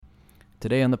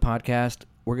Today on the podcast,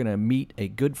 we're going to meet a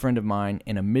good friend of mine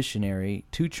and a missionary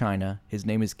to China. His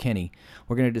name is Kenny.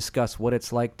 We're going to discuss what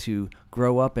it's like to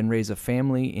grow up and raise a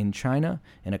family in China,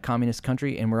 in a communist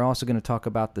country, and we're also going to talk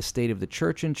about the state of the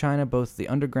church in China, both the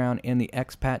underground and the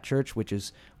expat church, which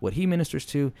is what he ministers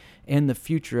to, and the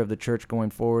future of the church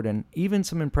going forward, and even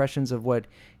some impressions of what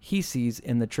he sees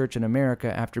in the church in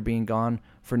America after being gone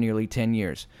for nearly 10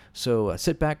 years. So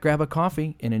sit back, grab a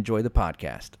coffee, and enjoy the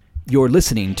podcast. You're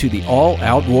listening to the All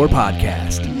Out War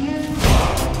Podcast.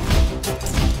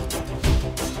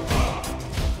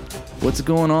 What's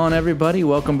going on, everybody?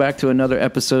 Welcome back to another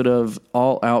episode of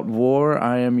All Out War.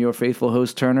 I am your faithful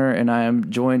host, Turner, and I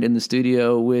am joined in the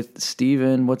studio with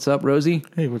Steven. What's up, Rosie?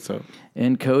 Hey, what's up?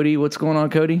 And Cody. What's going on,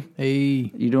 Cody?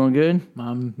 Hey. You doing good?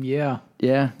 Yeah.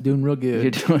 Yeah? Doing real good.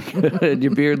 You're doing good.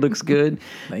 Your beard looks good.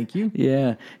 Thank you.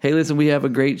 Yeah. Hey, listen, we have a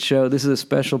great show. This is a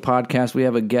special podcast. We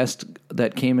have a guest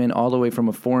that came in all the way from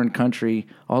a foreign country,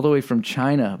 all the way from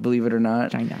China, believe it or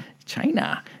not.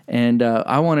 China. And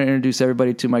I want to introduce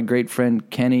everybody to my great friend,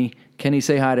 Kenny. Kenny,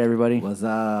 say hi to everybody. What's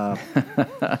up?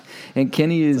 And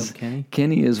Kenny is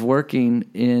Kenny is working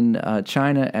in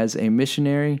China as a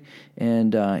missionary,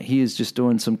 and he is just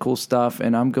doing some cool stuff.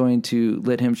 And I'm going to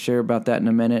let him share about that in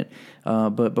a minute.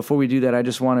 But before we do that, I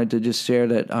just wanted to just share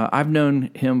that I've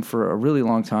known him for a really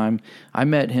long time. I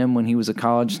met him when he was a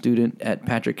college student at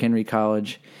Patrick Henry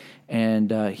College.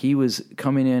 And he was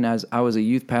coming in as I was a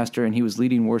youth pastor, and he was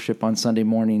leading worship on Sunday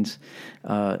mornings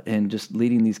and just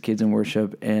leading these kids in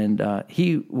worship. And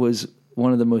he was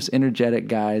one of the most energetic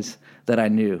guys that I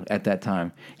knew at that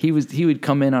time. He would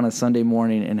come in on a Sunday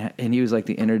morning, and he was like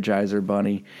the Energizer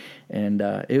Bunny. And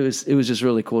it was just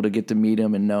really cool to get to meet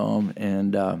him and know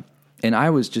him. And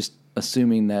I was just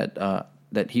assuming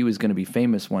that he was going to be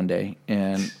famous one day,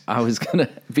 and I was going to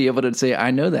be able to say,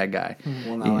 I know that guy.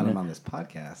 Well, now I'm on this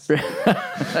podcast.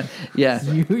 Yeah.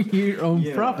 Your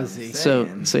own prophecy.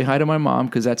 So say hi to my mom,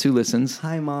 because that's who listens.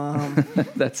 Hi, Mom.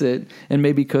 That's it. And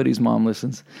maybe Cody's mom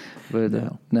listens. But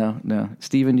no.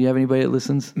 Steven, do you have anybody that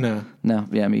listens? No. No,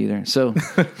 yeah, me either. So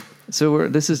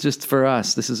this is just for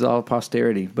us. This is all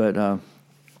posterity. But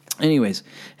anyways,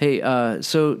 hey,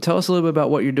 so tell us a little bit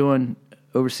about what you're doing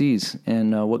overseas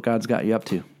and what God's got you up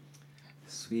to.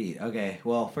 Sweet. Okay.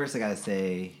 Well, first I got to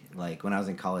say, like, when I was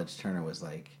in college, Turner was,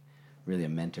 like, really a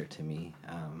mentor to me.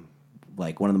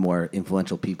 Like, one of the more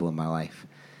influential people in my life.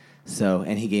 So,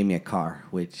 and he gave me a car,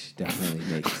 which definitely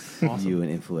makes you an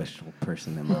influential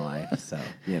person in my life. So,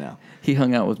 you know. He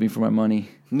hung out with me for my money.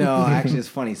 No, actually, it's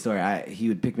a funny story. He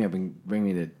would pick me up and bring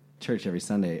me to church every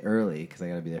Sunday early because I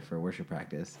got to be there for worship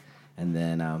practice. And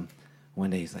then one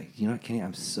day he's like, you know what, Kenny,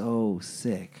 I'm so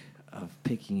sick of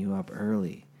picking you up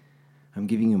early. I'm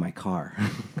giving you my car.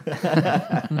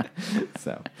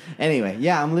 So anyway,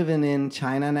 yeah, I'm living in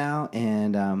China now.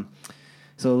 And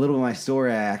so a little of my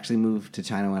story, I actually moved to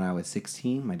China when I was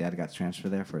 16. My dad got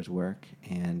transferred there for his work.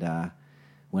 And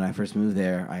when I first moved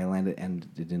there, I landed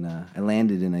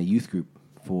in a youth group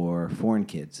for foreign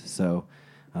kids. So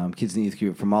kids in the youth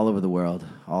group from all over the world,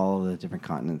 all the different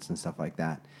continents and stuff like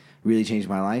that. Really changed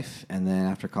my life. And then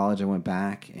after college, I went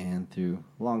back, and through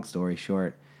long story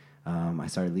short, I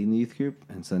started leading the youth group.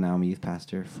 And so now I'm a youth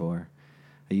pastor for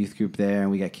a youth group there,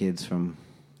 and we got kids from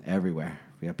everywhere.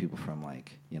 We got people from,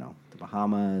 like, you know, the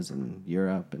Bahamas and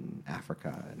Europe and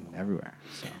Africa and everywhere.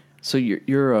 So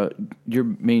your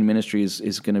main ministry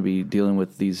is going to be dealing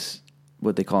with these,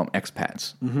 what they call them,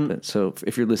 expats. Mm-hmm. So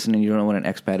if you're listening, you don't know what an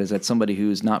expat is. That's somebody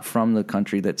who's not from the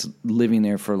country that's living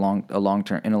there for a long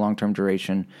term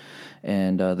duration,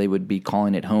 and they would be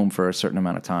calling it home for a certain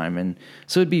amount of time. And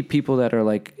so it'd be people that are,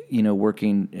 like, you know,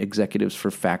 working executives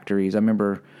for factories. I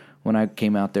remember when I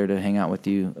came out there to hang out with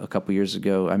you a couple years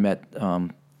ago, I met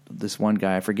this one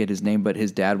guy. I forget his name, but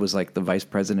his dad was like the vice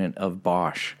president of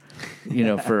Bosch, you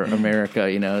know, for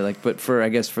America. You know, like, but for, I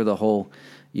guess, for the whole,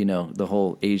 you know, the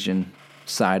whole Asian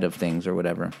side of things or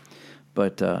whatever.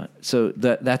 But so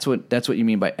that's what you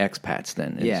mean by expats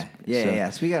then. Yeah.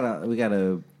 So we got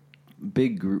a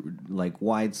big group, like,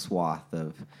 wide swath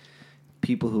of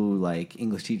people who, like,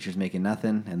 English teachers making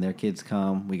nothing and their kids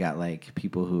come. We got, like,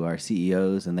 people who are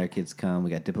CEOs and their kids come. We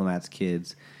got diplomats'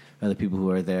 kids, other people who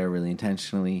are there really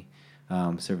intentionally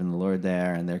serving the Lord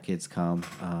there, and their kids come.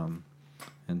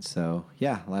 And so,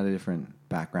 yeah, a lot of different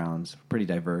backgrounds, pretty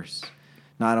diverse,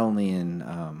 not only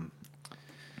in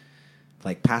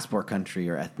like passport country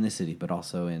or ethnicity, but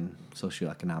also in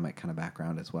socioeconomic kind of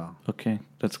background as well. Okay,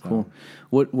 that's cool.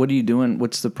 What are you doing?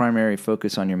 What's the primary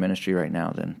focus on your ministry right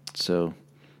now then? So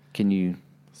can you...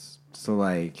 So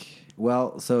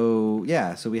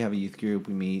we have a youth group.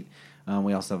 We meet.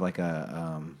 We also have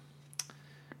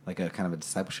like like a kind of a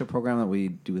discipleship program that we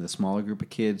do with a smaller group of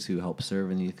kids who help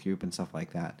serve in the youth group and stuff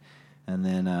like that. And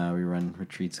then we run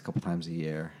retreats a couple times a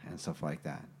year and stuff like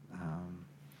that.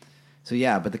 So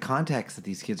yeah, but the context that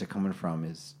these kids are coming from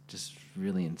is just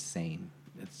really insane.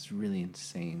 It's really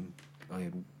insane. I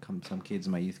had some kids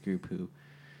in my youth group who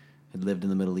had lived in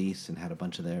the Middle East and had a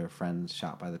bunch of their friends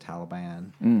shot by the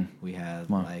Taliban. We had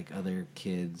like other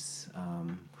kids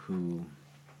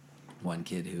one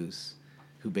kid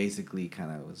who basically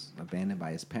kind of was abandoned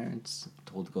by his parents,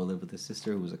 told to go live with his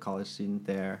sister who was a college student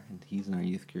there, and he's in our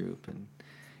youth group. And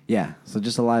yeah, so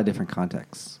just a lot of different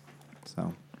contexts.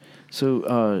 So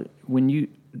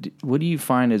what do you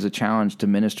find as a challenge to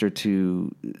minister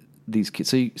to these kids?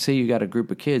 So say you got a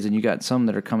group of kids and you got some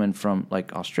that are coming from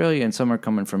like Australia and some are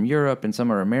coming from Europe and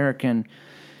some are American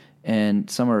and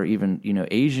some are even,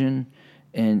 Asian.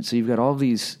 And so you've got all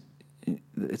these,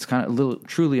 it's kind of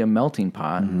truly a melting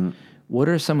pot. Mm-hmm. What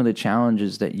are some of the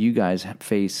challenges that you guys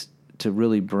face to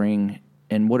really bring,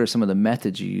 and what are some of the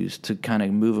methods you use to kind of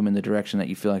move them in the direction that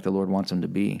you feel like the Lord wants them to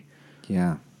be?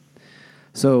 Yeah.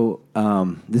 So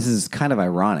this is kind of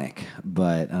ironic,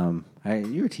 but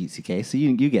you're a TCK, so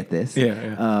you get this.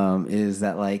 Yeah. Is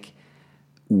that like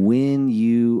when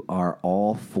you are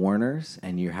all foreigners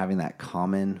and you're having that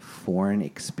common foreign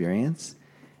experience,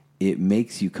 it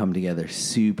makes you come together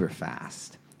super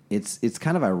fast. It's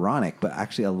kind of ironic, but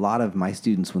actually a lot of my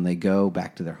students, when they go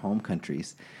back to their home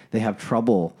countries, they have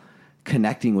trouble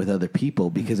connecting with other people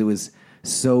because it was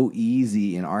so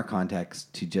easy in our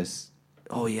context to just,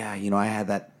 oh yeah, I had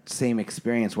that same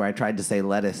experience where I tried to say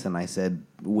lettuce and I said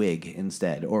wig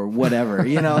instead or whatever,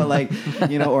 or like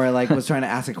was trying to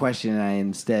ask a question and I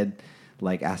instead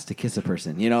like asked to kiss a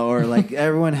person, or like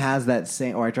everyone has that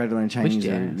same, or I tried to learn Chinese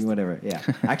or whatever. Yeah.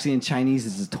 Actually in Chinese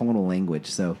it's a tonal language.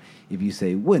 So if you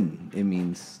say wen, it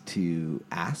means to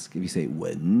ask. If you say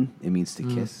wen, it means to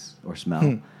kiss or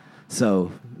smell.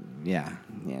 So yeah.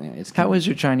 It's How is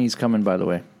your Chinese coming, by the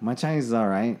way? My Chinese is all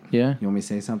right. Yeah? You want me to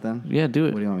say something? Yeah, do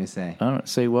it. What do you want me to say? I don't know.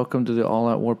 Say welcome to the All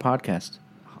Out War podcast.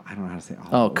 I don't know how to say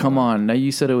All Out come War. On. Now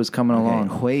you said it was coming along.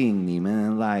 欢迎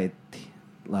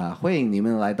你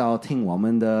们来到听我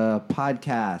们的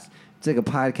podcast。这个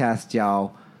podcast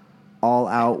叫 All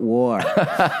Out War.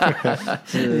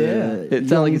 It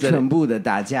sounds like you said 全部的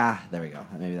大家. There we go.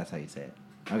 Maybe that's how you say it.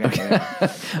 Okay.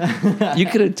 You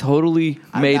could have totally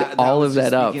made all of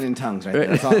that up. Speaking in tongues, right?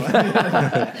 That's all.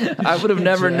 I would have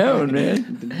never known,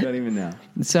 man. Don't even know.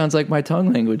 It sounds like my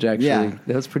tongue language, actually. Yeah.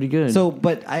 That was pretty good. So,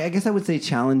 but I guess I would say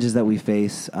challenges that we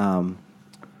face.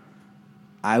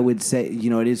 I would say,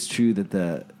 it is true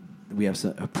that we have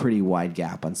a pretty wide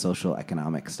gap on social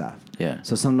economic stuff. Yeah.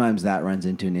 So sometimes that runs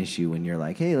into an issue when you're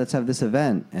like, hey, let's have this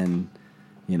event, and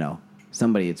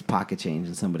somebody it's pocket change,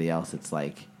 and somebody else it's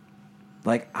like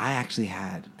I actually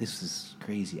had, this is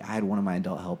crazy, I had one of my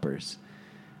adult helpers.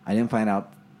 I didn't find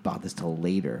out about this till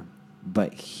later,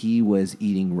 but he was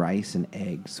eating rice and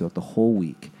eggs throughout the whole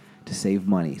week to save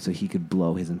money so he could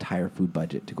blow his entire food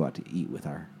budget to go out to eat with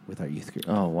our youth group.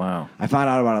 Oh, wow. I found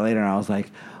out about it later and I was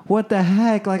like, what the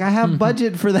heck? Like, I have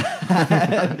budget for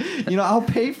that. I'll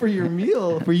pay for your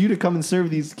meal for you to come and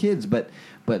serve these kids. But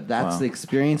that's the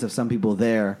experience of some people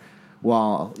there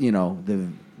while,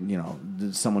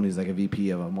 someone who's like a VP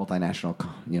of a multinational,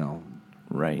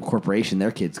 right, corporation,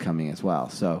 their kids coming as well.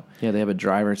 So yeah, they have a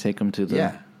driver take them to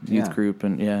the youth group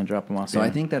and drop them off. So I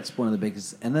think that's one of the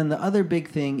biggest. And then the other big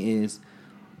thing is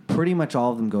pretty much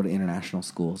all of them go to international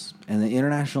schools, and the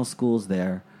international schools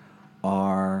there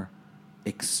are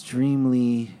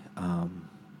extremely.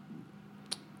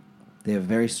 They have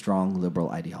very strong liberal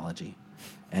ideology.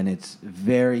 And it's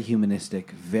very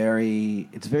humanistic,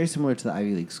 it's very similar to the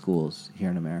Ivy League schools here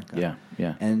in America. Yeah,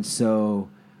 yeah. And so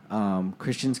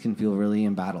Christians can feel really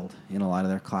embattled in a lot of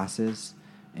their classes.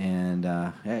 And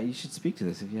you should speak to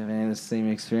this if you have any of the same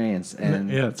experience.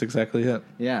 And yeah, that's exactly it.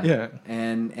 Yeah. Yeah.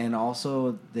 And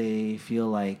also they feel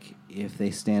like if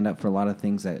they stand up for a lot of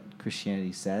things that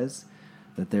Christianity says,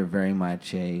 that they're very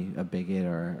much a bigot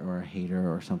or a hater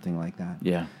or something like that.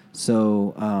 Yeah.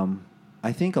 So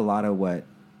I think a lot of what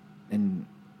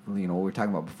we were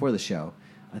talking about before the show,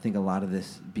 I think a lot of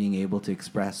this being able to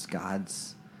express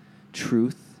God's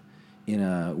truth in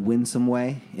a winsome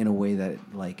way, in a way that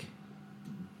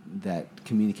that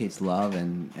communicates love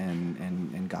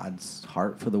and God's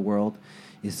heart for the world,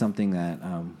 is something that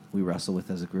we wrestle with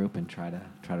as a group and try to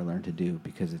learn to do,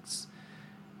 because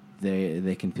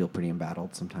they can feel pretty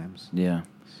embattled sometimes. Yeah.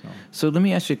 So let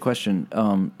me ask you a question.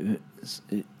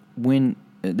 When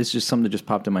this is just something that just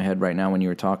popped in my head right now when you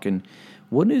were talking,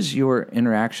 what is your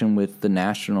interaction with the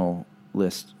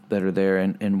nationalists that are there,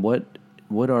 and what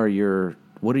are your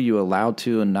what are you allowed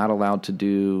to and not allowed to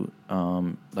do?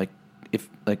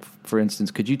 Like for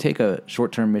instance, could you take a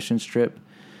short-term mission trip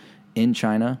in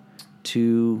China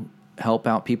to help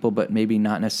out people, but maybe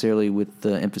not necessarily with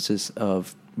the emphasis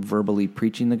of verbally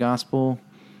preaching the gospel?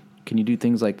 Can you do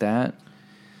things like that?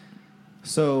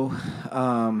 So,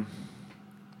 well,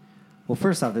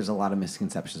 first off, there's a lot of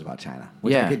misconceptions about China,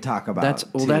 which I could talk about. That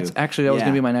was going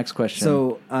to be my next question.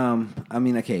 So, I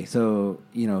mean, okay, so,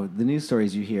 you know, the news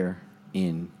stories you hear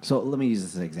so let me use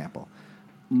this as an example.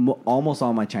 Almost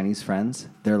all my Chinese friends,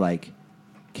 they're like,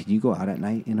 can you go out at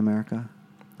night in America?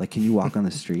 Like, can you walk on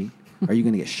the street? Are you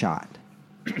going to get shot?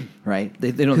 Right?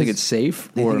 They don't think it's safe?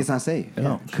 They think it's not safe.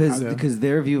 Oh. Because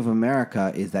their view of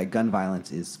America is that gun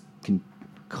violence is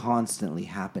constantly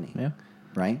happening. Yeah.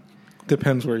 Right?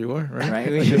 Depends where you are, right? Right?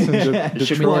 I guess in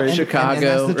Detroit. Chicago, and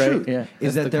that's the truth, right? Yeah.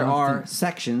 is That's that the there are constant.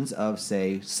 sections of,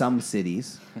 say, some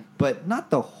cities, but not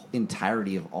the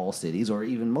entirety of all cities or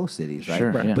even most cities, right?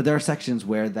 Sure, yeah. But there are sections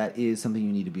where that is something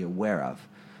you need to be aware of.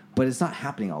 But it's not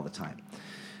happening all the time.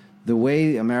 The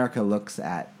way America looks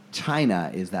at China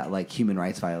is that, like, human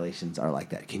rights violations are like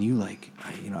that. Can you, like,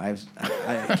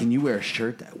 can you wear a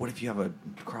shirt that, what if you have a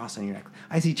cross on your neck?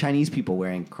 I see Chinese people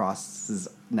wearing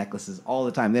necklaces all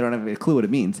the time. They don't have a clue what it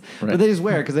means, Right. but they just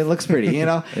wear it because it looks pretty, you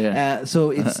know? Yeah.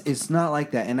 So it's not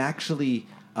like that. And actually,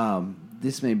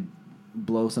 this may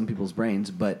blow some people's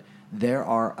brains, but there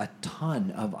are a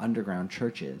ton of underground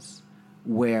churches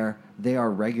where they are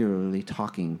regularly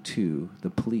talking to the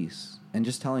police and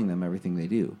just telling them everything they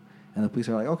do. And the police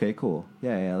are like, okay, cool.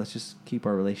 Yeah, let's just keep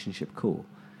our relationship cool.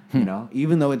 You know,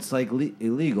 even though it's like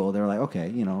illegal, they're like, okay,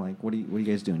 you know, like, what are you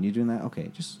guys doing? You doing that? Okay,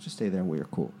 just stay there where you're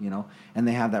cool, you know? And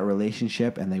they have that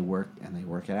relationship and they work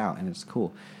it out, and it's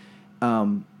cool.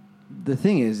 The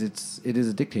thing is, it is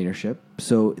a dictatorship,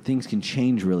 so things can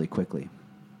change really quickly.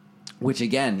 Which,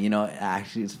 again, you know,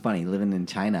 actually, it's funny living in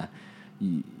China.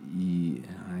 I'm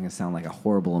going to sound like a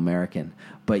horrible American,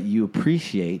 but you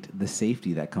appreciate the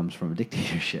safety that comes from a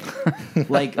dictatorship.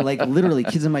 like literally,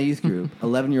 kids in my youth group,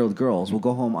 11-year-old girls, will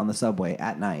go home on the subway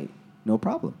at night, no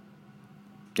problem.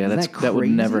 Yeah, Isn't that would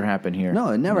crazy? never happen here.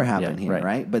 No, it never happened Yeah, here,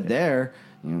 right? But there,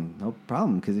 you know, no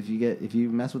problem, because if you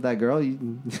mess with that girl,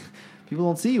 people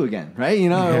don't see you again, right? You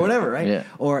know, or whatever, right? Yeah.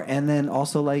 And then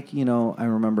also, like, you know, I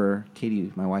remember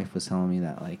Katie, my wife, was telling me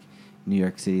that, like, New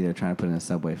York City, they're trying to put in a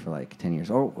subway for like 10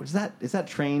 years. Or is that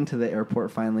train to the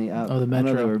airport finally up? Oh, the I know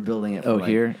metro. they were building it for like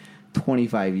here?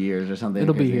 25 years or something.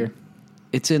 It'll be crazy. here.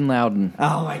 It's in Loudon.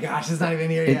 Oh my gosh, it's not even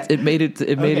here yet. It made it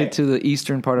Okay. to the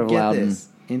eastern part of Get Loudon. this.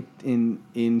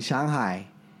 In Shanghai,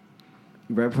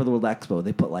 right before the World Expo,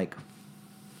 they put like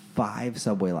 5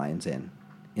 subway lines in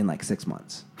like 6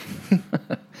 months.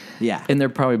 Yeah. And they're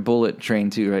probably bullet train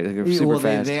too, right? Like they're super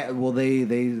fast. They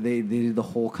did the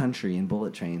whole country in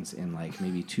bullet trains in like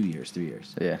maybe 2 years, 3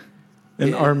 years. Yeah.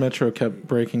 And Yeah. our metro kept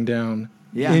breaking down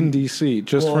Yeah. in D.C.,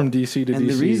 just Well, from D.C. to and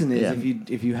D.C. the reason is Yeah.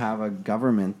 if you have a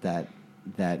government that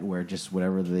where just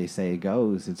whatever they say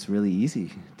goes, it's really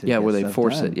easy to Yeah, get where they stuff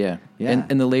force done. it, yeah. Yeah.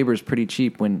 And the labor is pretty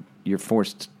cheap when you're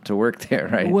forced to work there,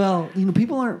 right? Well, you know,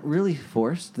 people aren't really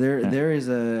forced.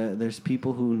 There's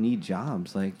people who need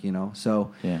jobs, like, you know.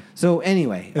 So Yeah. So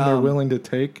anyway, And they're willing to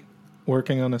take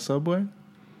working on a subway?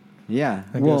 Yeah.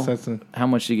 I well, guess that's a... How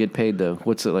much do you get paid though?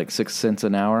 What's it, like 6 cents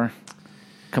an hour?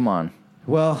 Come on.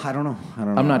 well, I don't know.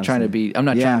 I'm not trying to be. I'm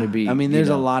not trying to be. I mean, you there's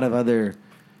a know. lot of other.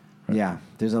 Yeah,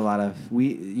 there's a lot of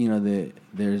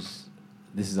there's.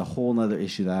 This is a whole other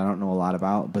issue that I don't know a lot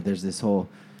about, but there's this whole.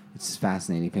 It's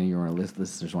fascinating. If any of your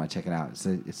listeners want to check it out,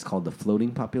 it's called the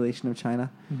floating population of China,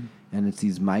 and it's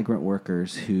these migrant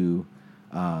workers who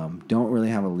don't really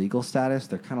have a legal status.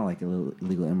 They're kind of like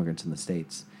illegal immigrants in the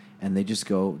States, and they just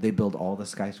go. They build all the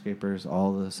skyscrapers,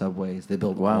 all the subways. They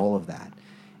build Wow. all of that,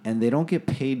 and they don't get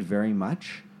paid very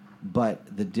much.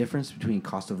 But the difference between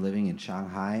cost of living in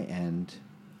Shanghai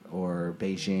or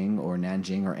Beijing or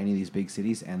Nanjing or any of these big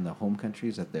cities and the home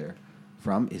countries that they're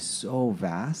from is so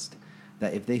vast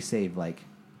that if they save like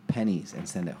pennies and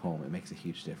send it home, it makes a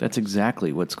huge difference. That's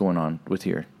exactly what's going on with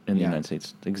here in the Yeah. United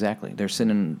States. Exactly. They're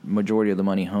sending majority of the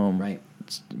money home, Right.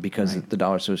 Because Right. the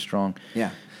dollar's so strong.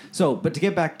 Yeah. So, but to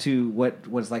get back to what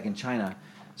it's like in China,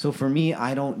 so for me,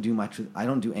 I don't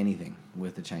do anything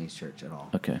with the Chinese church at all.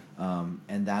 Okay.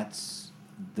 And that's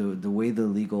the way the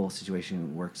legal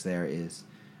situation works there is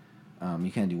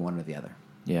you can't do one or the other.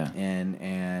 Yeah.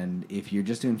 And if you're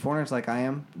just doing foreigners like I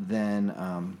am, then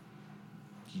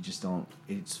you just don't.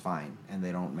 It's fine, and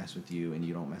they don't mess with you, and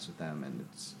you don't mess with them, and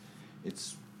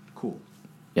it's cool.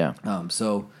 Yeah.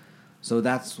 So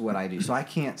that's what I do. So I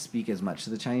can't speak as much to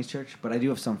the Chinese church, but I do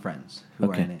have some friends who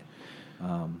Okay. are in it.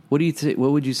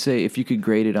 What would you say if you could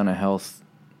grade it on a health,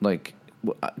 like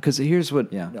because here's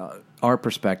what Yeah. Our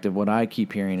perspective, what I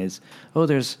keep hearing is, oh,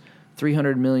 there's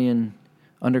 300 million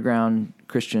underground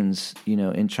Christians,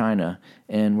 in China,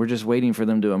 and we're just waiting for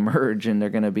them to emerge, and they're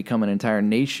going to become an entire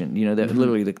nation. That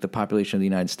literally the population of the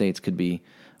United States could be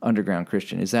underground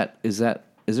Christian. Is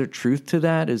there truth to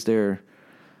that? Is there?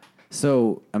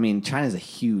 So, I mean, China's a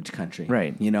huge country.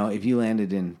 Right. If you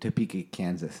landed in Topeka,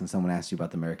 Kansas, and someone asked you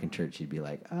about the American church, you'd be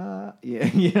like, yeah,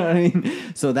 you know what I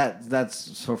mean? So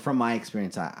that's so from my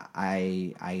experience,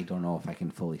 I don't know if I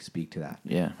can fully speak to that.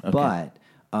 Yeah. Okay.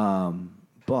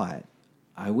 But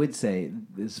I would say,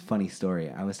 this is a funny story.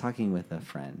 I was talking with a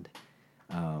friend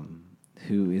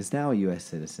who is now a U.S.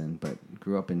 citizen, but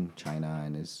grew up in China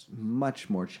and is much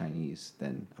more Chinese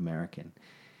than American.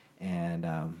 And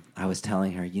I was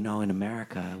telling her, in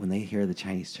America, when they hear the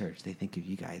Chinese church, they think of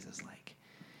you guys as like,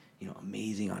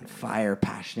 amazing, on fire,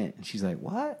 passionate. And she's like,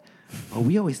 what? Oh,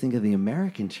 we always think of the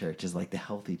American church as like the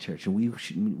healthy church, and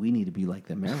we need to be like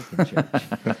the American church.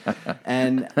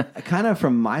 And kind of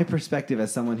from my perspective,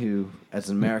 as someone as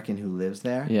an American who lives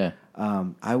there, Yeah.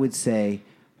 I would say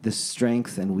the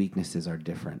strengths and weaknesses are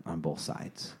different on both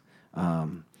sides.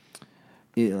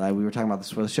 Like we were talking about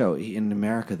this for the show. In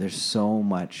America, there's so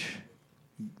much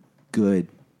good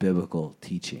biblical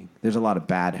teaching. There's a lot of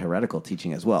bad heretical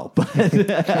teaching as well, but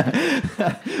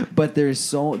but there's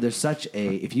such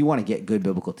a, if you want to get good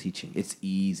biblical teaching, it's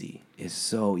easy. It's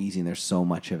so easy, and there's so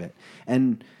much of it.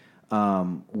 And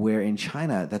where in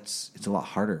China, it's a lot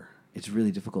harder. It's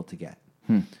really difficult to get.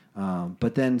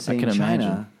 But then, say in China,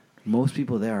 imagine. most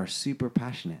people there are super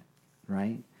passionate,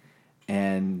 right?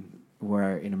 And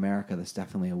where in America, that's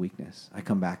definitely a weakness. I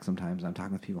come back sometimes, I'm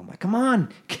talking with people, I'm like, come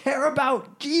on, care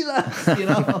about Jesus,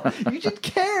 you should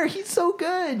care, he's so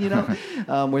good,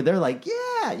 where they're like,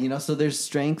 yeah, so there's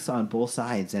strengths on both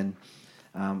sides. And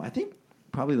I think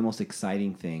probably the most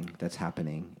exciting thing that's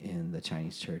happening in the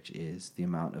Chinese church is the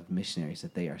amount of missionaries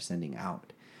that they are sending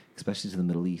out, especially to the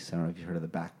Middle East. I don't know if you've heard of the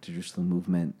Back to Jerusalem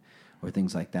movement or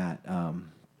things like that.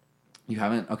 You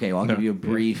haven't? Okay, well, I'll give you a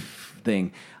brief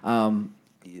thing.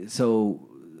 So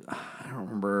I don't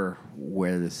remember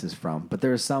where this is from, but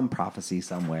there was some prophecy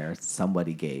somewhere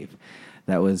somebody gave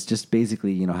that was just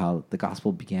basically, how the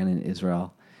gospel began in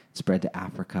Israel, spread to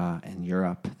Africa and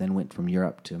Europe, then went from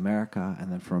Europe to America,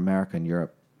 and then from America and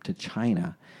Europe to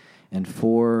China. And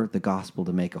for the gospel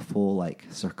to make a full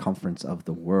circumference of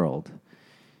the world,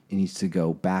 it needs to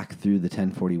go back through the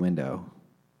 1040 window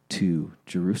to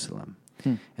Jerusalem.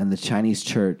 And the Chinese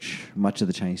church, much of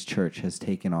the Chinese church has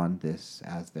taken on this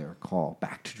as their call,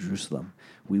 back to Jerusalem.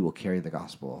 We will carry the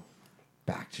gospel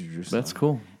back to Jerusalem. That's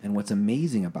cool. And what's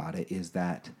amazing about it is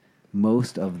that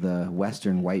most of the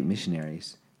Western white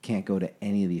missionaries can't go to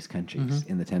any of these countries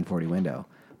in the 1040 window,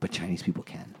 but Chinese people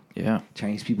can. Yeah.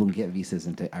 Chinese people can get visas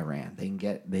into Iran.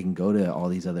 They can go to all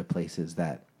these other places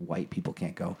that white people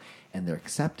can't go, and they're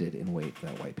accepted in ways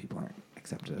that white people aren't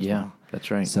accepted as well.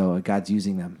 That's right. So God's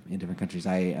using them in different countries.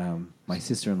 My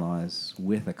sister-in-law is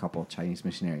with a couple of Chinese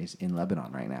missionaries in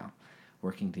Lebanon right now,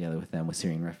 working together with them with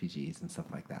Syrian refugees and stuff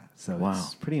like that. So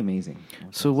it's pretty amazing.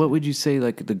 So what would you say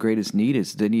the greatest need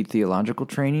is? Do they need theological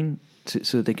training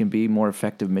so that they can be more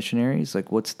effective missionaries?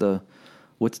 What's the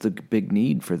big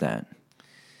need for that?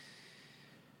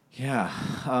 Yeah.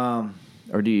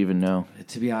 Or do you even know?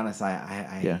 To be honest,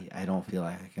 I don't feel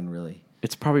like I can really.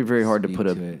 It's probably very hard to speak put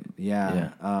to it. Yeah.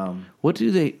 What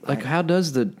do they how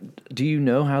does do you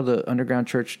know how the underground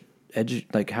church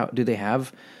how do they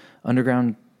have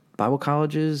underground Bible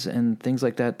colleges and things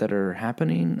like that are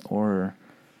happening, or?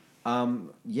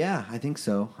 Yeah, I think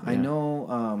so. Yeah. I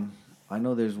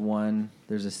know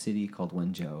there's a city called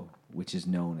Wenzhou, which is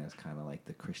known as kind of like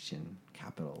the Christian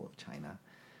capital of China.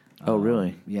 Oh,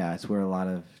 really? Yeah, it's where a lot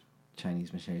of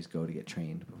Chinese missionaries go to get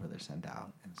trained before they're sent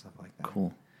out and stuff like that.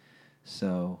 Cool.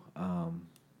 So, but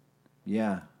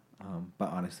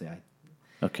honestly,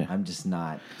 I'm just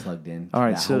not plugged in to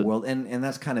that whole world, and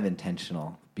that's kind of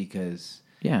intentional because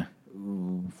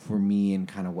for me and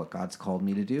kind of what God's called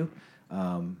me to do,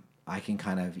 I can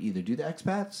kind of either do the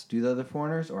expats, do the other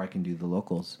foreigners, or I can do the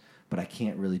locals, but I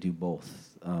can't really do both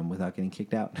without getting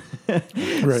kicked out.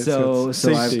 Right. So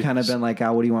I've kind of been like,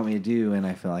 what do you want me to do? And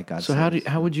I feel like God. So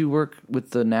how would you work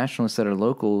with the nationalists that are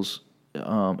locals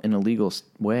in a legal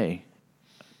way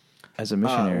as a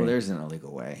missionary? Well, there's an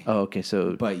illegal way. Oh, okay.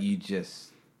 So, but you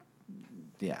just,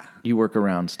 you work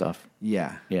around stuff.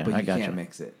 Yeah. But you can't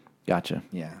mix it. Gotcha.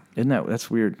 Yeah. That's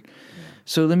weird. Yeah.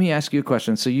 So let me ask you a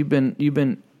question. So you've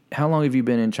been. How long have you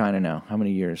been in China now? How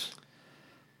many years?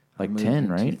 Like 10,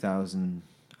 right? 2000,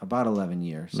 about 11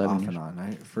 years, 11 off years. and on.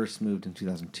 I first moved in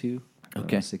 2002. Okay.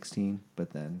 When I was 16, but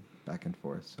then back and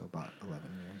forth. So about 11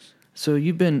 years. So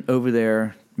you've been over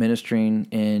there ministering,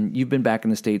 and you've been back in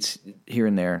the States here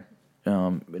and there.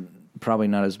 Probably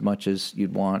not as much as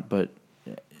you'd want, but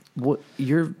what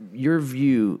your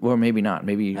view, or maybe not.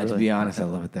 Maybe To be honest, I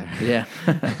love it there. yeah,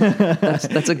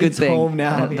 that's a good It's thing. home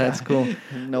now. That's Yeah. cool.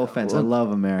 No offense, I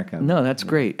love America. No, that's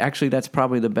great. Actually, that's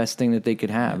probably the best thing that they could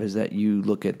have is that you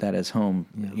look at that as home.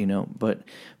 You know, but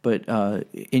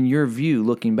in your view,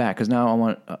 looking back, because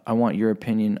now I want your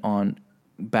opinion on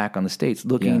back on the States,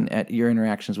 looking at your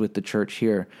interactions with the church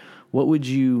here. What would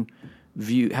you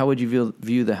view? How would you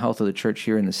view the health of the church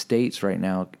here in the States right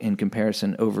now in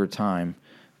comparison over time,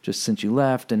 just since you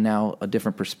left and now a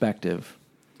different perspective?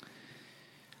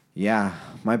 Yeah,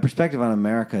 my perspective on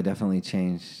America definitely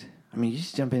changed. I mean, you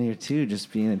just jump in here too,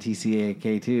 just being a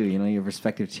TCAK too. You know, your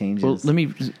perspective changes. Well, let me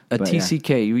But,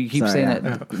 TCK. You keep Sorry, saying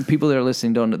yeah. that. People that are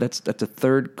listening don't know that's a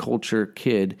third culture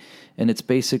kid, and it's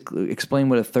basically explain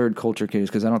what a third culture kid is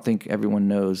because I don't think everyone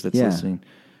knows that's Yeah. listening.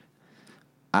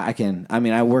 I can. I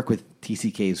mean, I work with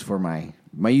TCKs for my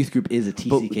youth group is a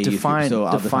TCK youth define- group. So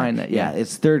I'll define that, yeah.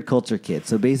 it's third culture kids.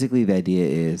 So basically, the idea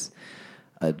is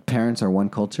parents are one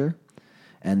culture,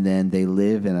 and then they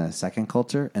live in a second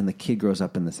culture, and the kid grows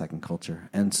up in the second culture.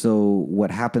 And so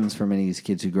what happens for many of these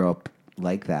kids who grow up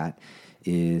like that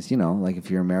is, you know, like if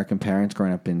you're American parents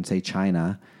growing up in, say,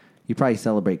 China, you probably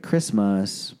celebrate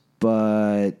Christmas,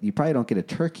 but you probably don't get a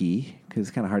turkey because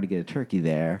it's kind of hard to get a turkey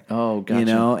there. Oh, gotcha. You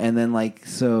know, and then like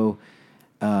so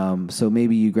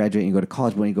maybe you graduate and you go to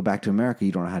college, but when you go back to America,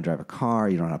 you don't know how to drive a car,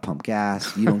 you don't know how to pump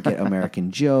gas, you don't get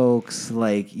American jokes,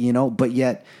 like, you know, but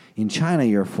yet in China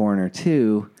you're a foreigner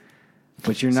too,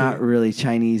 but you're not really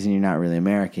Chinese and you're not really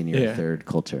American, you're a third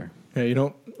culture. Yeah, you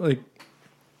don't like.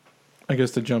 I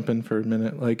guess to jump in for a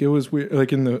minute, like it was weird.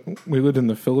 Like we lived in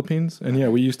the Philippines, and yeah,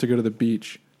 we used to go to the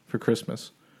beach for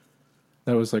Christmas.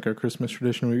 That was like our Christmas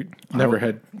tradition. We never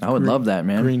had. I would love that,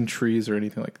 man. Green trees or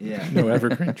anything like that. Yeah. No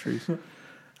evergreen trees.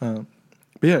 But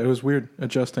yeah, it was weird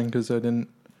adjusting because I didn't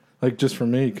like just for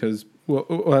me because well,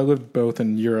 I lived both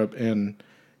in Europe and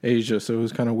Asia, so it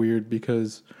was kind of weird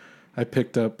because I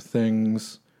picked up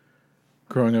things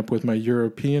growing up with my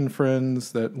European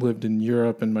friends that lived in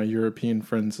Europe and my European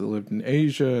friends that lived in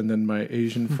Asia and then my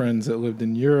Asian friends that lived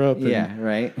in Europe and Yeah,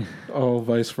 right? all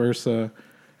vice versa.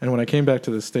 And when I came back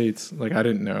to the States, like I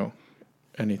didn't know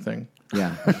anything.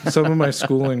 Yeah. Some of my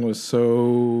schooling was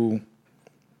so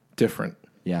different.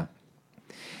 Yeah.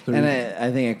 And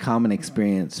I think a common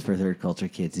experience for third culture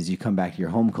kids is you come back to your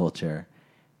home culture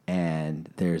and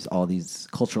there's all these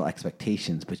cultural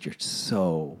expectations, but you're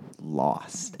so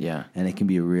lost. Yeah. And it can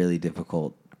be really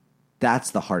difficult.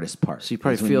 That's the hardest part. So you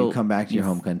probably is when feel you come back to your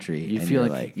home country. You and feel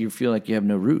you're like you feel like you have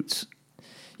no roots.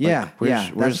 yeah,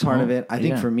 where's that's part of home? it. I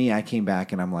think Yeah. for me, I came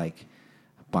back and I'm like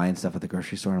buying stuff at the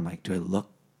grocery store. And I'm like, do I look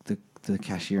the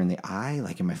cashier in the eye?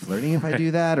 Like, am I flirting if I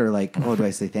do that? Or like, oh, do I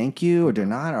say thank you or do I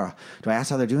not? Or do I ask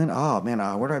how they're doing? Oh man,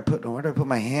 where do I put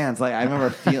my hands? Like, I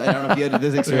remember feeling. I don't know if you had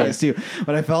this experience too,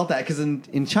 but I felt that because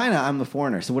in China, I'm the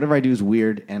foreigner, so whatever I do is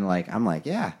weird, and like, I'm like,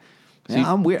 yeah,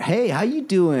 I'm weird. Hey, how you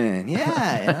doing?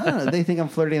 Yeah, and I don't know, they think I'm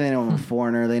flirting. They know I'm a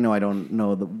foreigner. They know I don't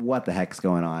know what the heck's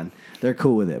going on. They're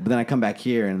cool with it. But then I come back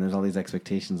here, and there's all these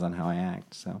expectations on how I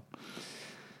act. So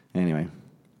anyway.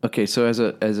 Okay, so as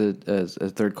a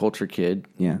third culture kid,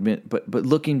 Yeah. But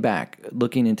looking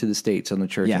into the States on the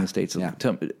church Yeah, in the States, yeah.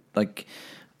 tell me, like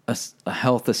a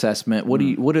health assessment. What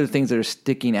what are the things that are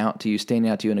standing out to you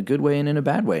in a good way and in a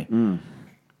bad way?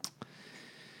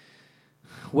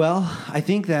 Well, I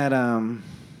think that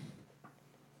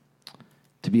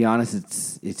to be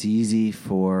honest, it's easy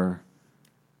for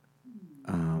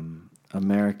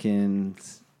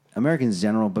Americans in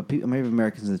general, but maybe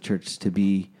Americans in the church to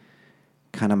be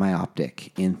kind of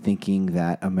myopic in thinking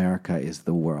that America is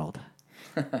the world.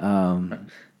 Wait,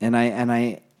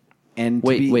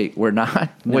 we're not.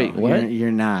 No, Wait, what?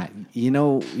 You're not. You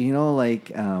know,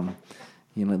 like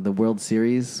the World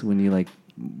Series when you like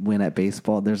win at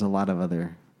baseball. There's a lot of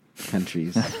other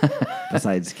countries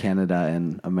besides Canada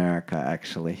and America,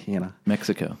 actually. You know,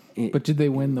 Mexico. But did they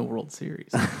win the World Series?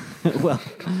 well,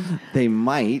 they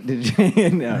might.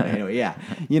 No, anyway, yeah.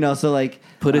 You know, so like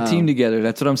Put a team together.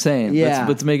 That's what I'm saying. Yeah.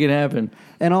 Let's make it happen.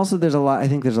 And also, there's a lot. I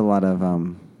think there's a lot of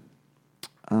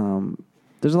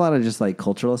just like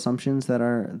cultural assumptions that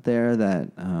are there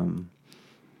that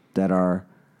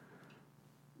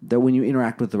when you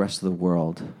interact with the rest of the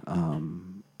world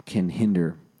can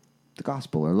hinder the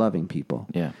gospel or loving people.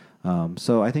 Yeah.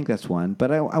 So I think that's one,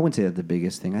 but I wouldn't say that's the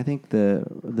biggest thing. I think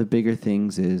the bigger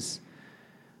things is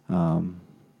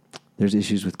there's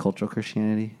issues with cultural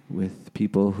Christianity, with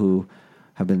people who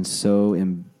have been so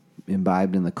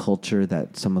imbibed in the culture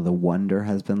that some of the wonder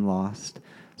has been lost,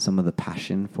 some of the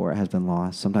passion for it has been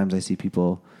lost. Sometimes I see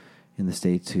people in the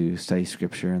States who study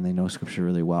Scripture and they know Scripture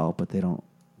really well, but they don't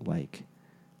like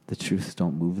the truths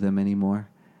don't move them anymore,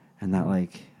 and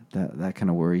that kind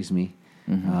of worries me.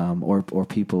 Mm-hmm. Or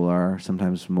people are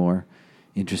sometimes more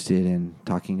interested in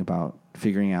talking about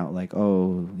figuring out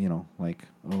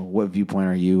what viewpoint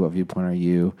are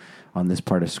you on this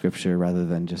part of Scripture, rather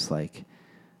than just like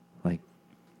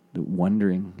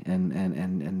wondering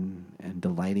and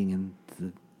delighting in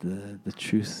the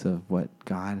truth of what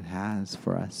God has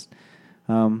for us.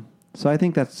 So I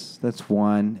think that's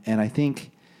one, and I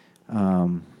think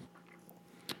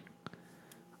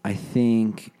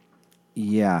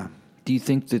yeah. Do you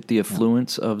think that the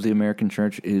affluence of the American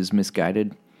church is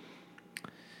misguided?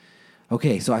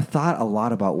 Okay, so I've thought a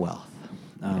lot about wealth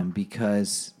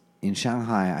because in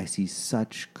Shanghai I see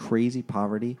such crazy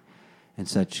poverty and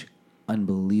such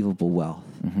unbelievable wealth,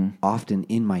 often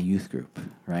in my youth group,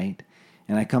 right?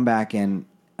 And I come back and,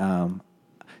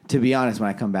 to be honest, when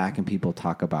I come back and people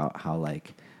talk about how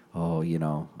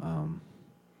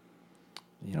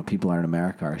people in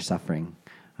America are suffering,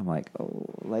 I'm like,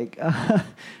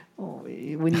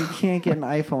 when you can't get an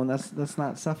iPhone, that's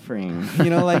not suffering.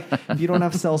 If you don't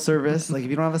have cell service, if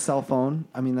you don't have a cell phone,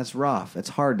 I mean, that's rough. It's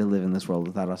hard to live in this world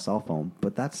without a cell phone,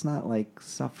 but that's not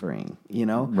suffering,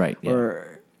 Right.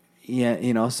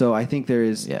 Yeah. So I think there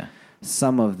is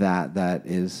some of that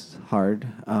is hard.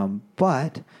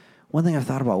 But one thing I've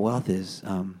thought about wealth is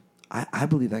I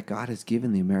believe that God has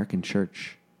given the American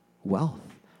church wealth.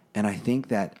 And I think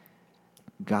that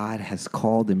God has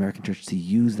called the American church to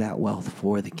use that wealth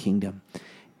for the kingdom.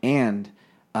 And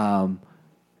the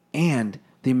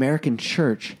American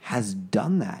church has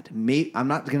done that. I'm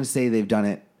not going to say they've done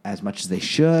it as much as they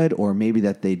should, or maybe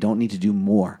that they don't need to do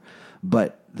more.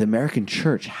 But the American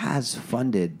church has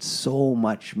funded so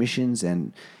much missions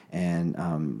and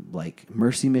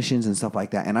mercy missions and stuff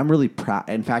like that. And I'm really proud.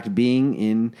 In fact, being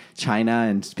in China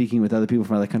and speaking with other people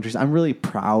from other countries, I'm really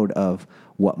proud of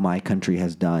what my country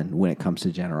has done when it comes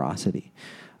to generosity.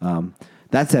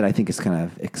 That said, I think it's kind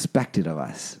of expected of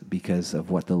us because of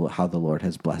how the Lord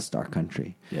has blessed our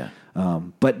country. Yeah.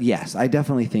 But yes, I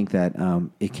definitely think that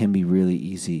it can be really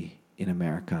easy in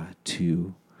America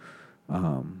to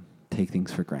take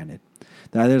things for granted.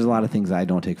 Now, there's a lot of things I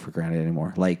don't take for granted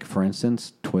anymore. Like, for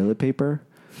instance, toilet paper.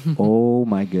 Oh,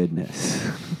 my goodness.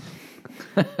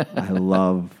 I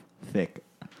love thick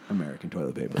American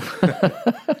toilet paper.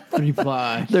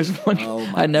 3-ply. There's one.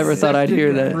 I never thought I'd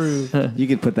hear that. You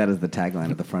could put that as the tagline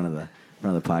at the front of the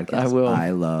podcast. I will.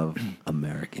 I love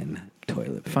American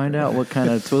toilet paper. Find out what kind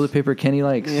of toilet paper Kenny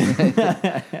likes.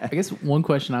 I guess one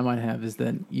question I might have is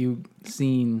that you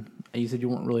said you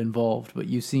weren't really involved, but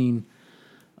you've seen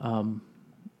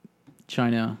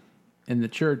China and the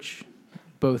church,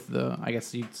 both the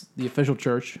official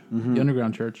church, the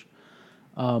underground church.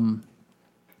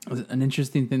 An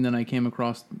interesting thing that I came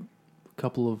across a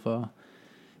couple of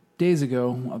days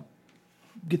ago. I'll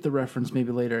get the reference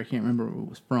maybe later. I can't remember where it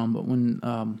was from, but when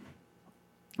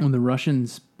the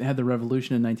Russians had the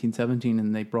revolution in 1917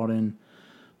 and they brought in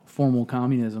formal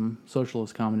communism,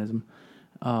 socialist communism,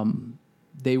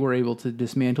 they were able to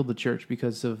dismantle the church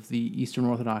because of the Eastern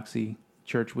Orthodoxy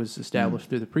church was established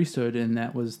through the priesthood, and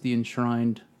that was the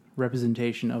enshrined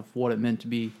representation of what it meant to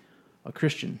be a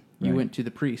Christian. You went to the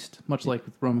priest, much like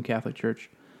with the Roman Catholic Church.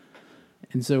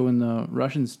 And so when the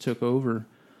Russians took over,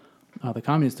 the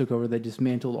communists took over, they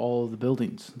dismantled all of the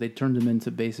buildings. They turned them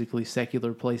into basically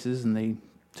secular places, and they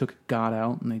took God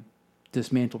out, and they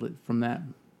dismantled it from that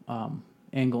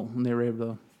angle. And they were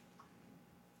able to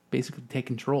basically take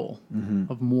control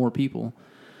of more people.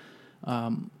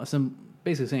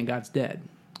 Basically saying God's dead.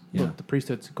 Yeah. Look, the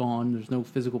priesthood's gone. There's no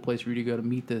physical place for you to go to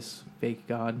meet this fake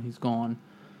God. He's gone.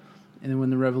 And then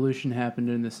when the revolution happened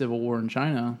in the Civil War in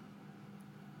China,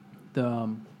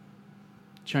 the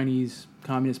Chinese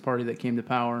Communist Party that came to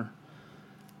power,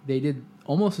 they did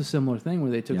almost a similar thing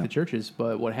where they took the churches.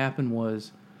 But what happened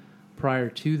was, prior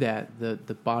to that,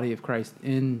 the body of Christ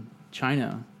in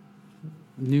China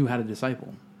knew how to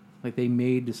disciple. Like, they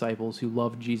made disciples who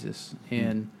loved Jesus.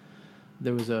 And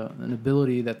there was an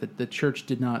ability that the church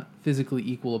did not physically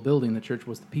equal a building. The church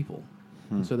was the people.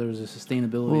 So there was a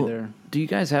sustainability there. Do you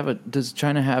guys does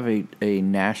China have a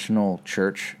national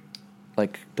church?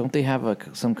 Like, don't they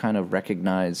have some kind of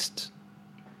recognized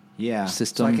system?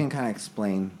 So I can kind of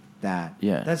explain that.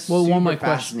 Yeah. That's one of my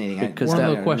fascinating. One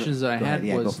of the questions that I had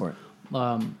go was, for it.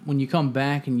 when you come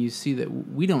back and you see that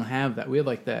we don't have that. We have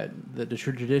like the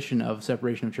tradition of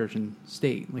separation of church and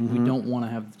state. Like, we don't want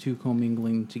to have the two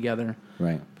commingling together.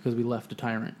 Right. Because we left a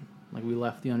tyrant. Like we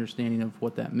left the understanding of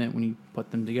what that meant when you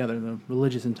put them together. The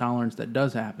religious intolerance that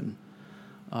does happen,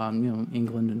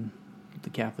 England and the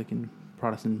Catholic and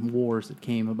Protestant wars that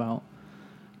came about.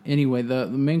 Anyway, the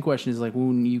main question is like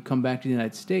when you come back to the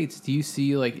United States, do you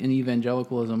see like in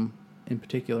evangelicalism in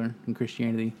particular in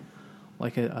Christianity,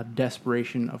 like a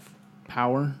desperation of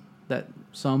power that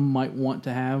some might want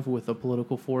to have with a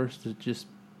political force to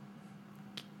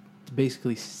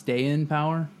basically stay in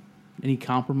power? Any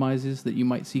compromises that you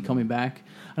might see coming back?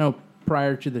 I know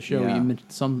prior to the show you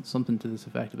mentioned something to this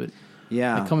effect, but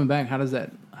like coming back, how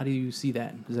do you see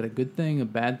that? Is that a good thing, a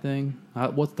bad thing?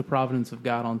 What's the providence of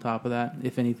God on top of that,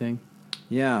 if anything?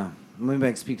 Yeah, maybe I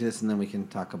can speak to this, and then we can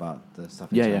talk about the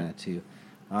stuff in China too.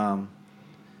 I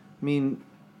mean,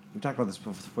 we talked about this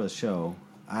before the show.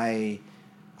 I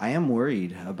am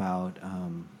worried about.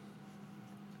 I'm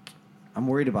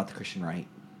worried about the Christian right.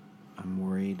 I'm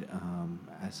worried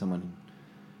as someone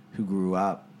who grew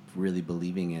up really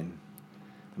believing in.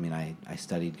 I mean, I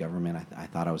studied government. I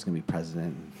thought I was going to be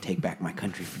president and take back my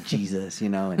country for Jesus,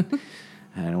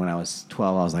 And when I was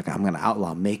 12, I was like, I'm going to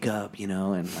outlaw makeup,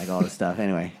 and like all this stuff.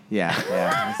 Anyway,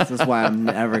 yeah. This is why I'm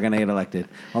never going to get elected.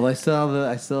 Although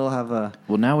I still have a.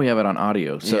 Well, now we have it on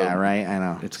audio, so yeah, right. I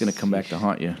know it's going to come back to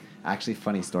haunt you. Actually,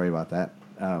 funny story about that.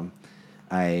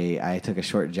 I took a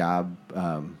short job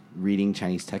reading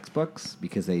Chinese textbooks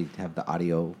because they have the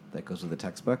audio that goes with the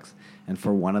textbooks. And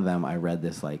for one of them, I read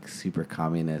this like super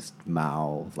communist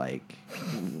Mao, like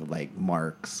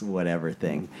Marx, whatever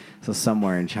thing. So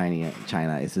somewhere in China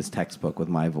is this textbook with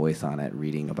my voice on it,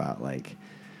 reading about like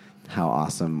how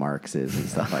awesome Marx is and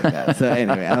stuff like that. So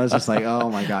anyway, I was just like, oh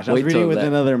my gosh. I was reading with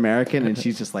another American, and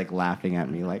she's just like laughing at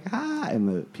me, like and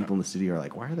the people in the studio are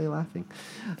like, why are they laughing?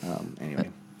 Anyway.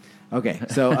 Okay,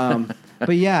 so,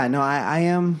 but yeah, no, I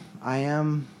am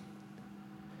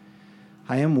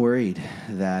worried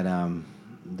that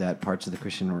that parts of the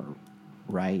Christian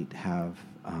right have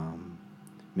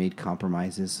made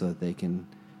compromises so that they can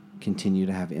continue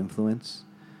to have influence,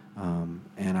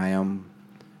 and I am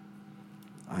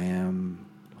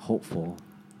hopeful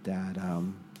that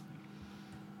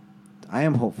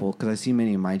because I see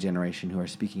many in my generation who are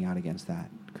speaking out against that.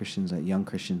 Young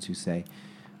Christians who say.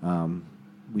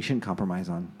 We shouldn't compromise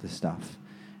on this stuff,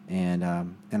 and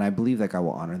I believe that God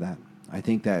will honor that. I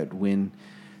think that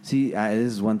this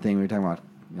is one thing we were talking about,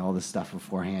 all this stuff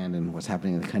beforehand and what's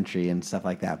happening in the country and stuff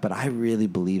like that. But I really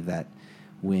believe that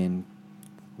when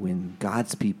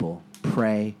God's people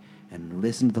pray and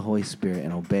listen to the Holy Spirit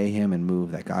and obey Him and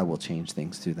move, that God will change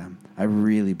things through them. I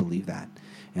really believe that,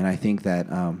 and I think that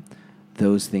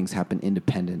those things happen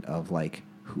independent of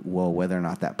whether or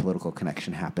not that political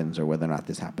connection happens or whether or not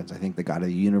this happens. I think the God of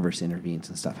the universe intervenes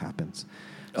and stuff happens.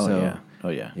 Oh,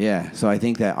 yeah. Yeah, so I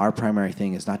think that our primary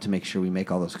thing is not to make sure we make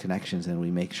all those connections and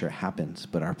we make sure it happens,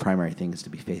 but our primary thing is to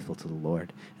be faithful to the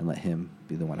Lord and let Him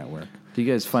be the one at work. Do you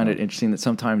guys find it interesting that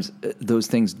sometimes those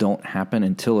things don't happen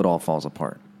until it all falls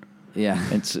apart? Yeah.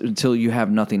 Until you have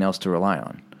nothing else to rely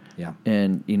on. Yeah.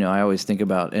 And, I always think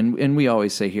about, and we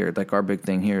always say here, like our big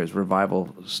thing here is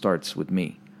revival starts with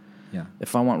me. Yeah.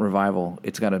 If I want revival,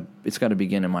 it's got to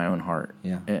begin in my own heart.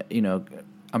 Yeah.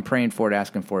 I'm praying for it,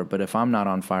 asking for it, but if I'm not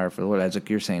on fire for the Lord, as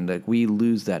you're saying, that we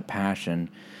lose that passion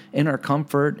in our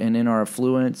comfort and in our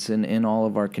affluence and in all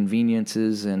of our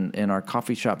conveniences and in our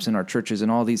coffee shops and our churches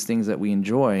and all these things that we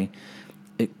enjoy,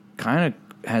 it kind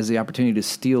of has the opportunity to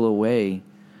steal away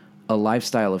a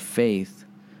lifestyle of faith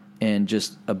and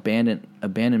just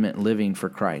abandonment living for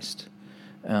Christ.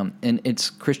 And it's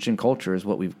Christian culture is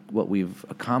what we've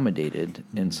accommodated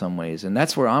in some ways, and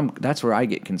that's where I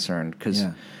get concerned because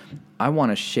I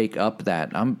want to shake up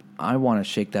that I want to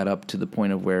shake that up to the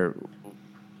point of where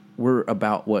we're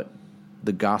about what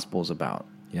the gospel's about.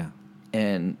 Yeah,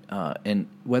 and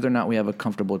whether or not we have a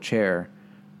comfortable chair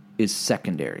is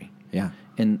secondary. Yeah,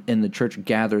 and the church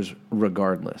gathers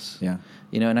regardless. Yeah.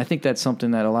 And I think that's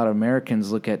something that a lot of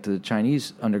Americans look at the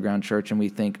Chinese underground church and we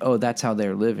think, oh, that's how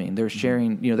they're living. They're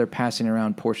sharing, they're passing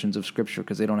around portions of Scripture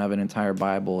because they don't have an entire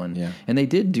Bible. And they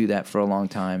did do that for a long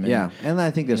time. And, and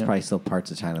I think there's probably still parts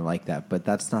of China like that, but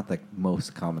that's not the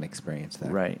most common experience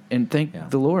there. Right. And thank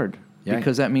the Lord. Yeah.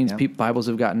 Because that means Bibles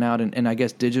have gotten out, and I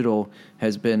guess digital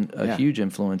has been a huge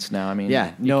influence now. I mean,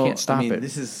 you can't stop it.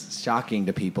 This is shocking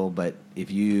to people, but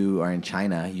if you are in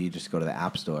China, you just go to the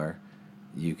App Store,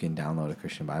 you can download a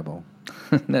Christian Bible.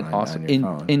 That's awesome.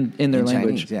 In their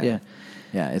language. Chinese,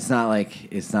 yeah. It's not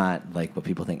like what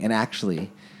people think. And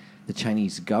actually, the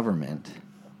Chinese government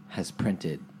has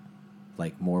printed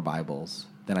like more Bibles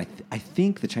than I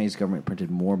think the Chinese government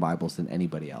printed more Bibles than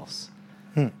anybody else.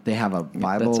 They have a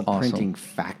Bible printing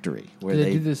factory where do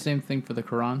they do the same thing for the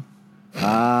Quran?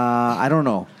 I don't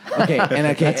know. Okay,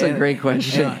 That's a great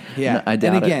question. Yeah, No, I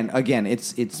doubt and again,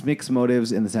 it's mixed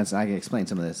motives in the sense that I can explain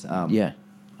some of this. Yeah.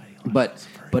 but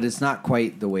it's not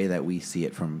quite the way that we see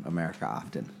it from America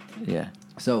often. Yeah.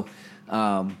 So,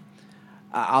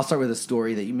 I'll start with a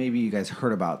story that maybe you guys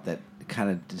heard about that kind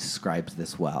of describes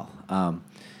this well.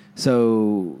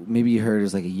 So maybe you heard it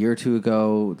was like a year or two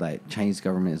ago, like Chinese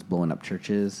government is blowing up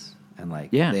churches, and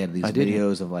like they had these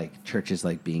videos of like churches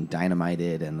like being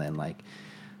dynamited and then like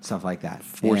stuff like that,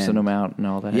 Forcing them out and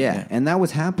all that. Yeah, and that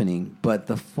was happening, but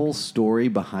the full story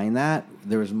behind that,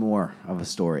 there was more of a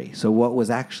story. So what was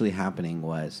actually happening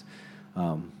was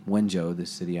Wenzhou,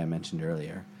 this city I mentioned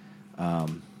earlier,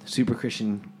 super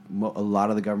Christian. A lot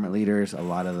of the government leaders, a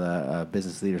lot of the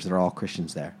business leaders, they're all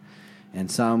Christians there. And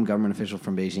some government official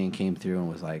from Beijing came through and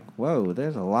was like, whoa,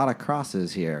 there's a lot of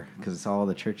crosses here, because it's all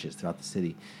the churches throughout the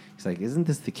city. He's like, isn't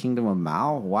this the kingdom of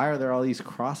Mao? Why are there all these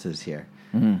crosses here?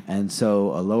 Mm-hmm. And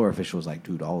so a lower official was like,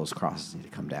 dude, all those crosses need to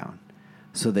come down.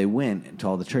 So they went to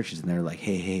all the churches, and they're like,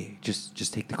 hey,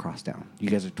 just take the cross down. You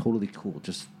guys are totally cool.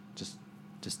 Just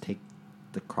take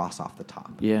the cross off the top.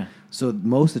 Yeah. So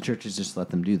most of the churches just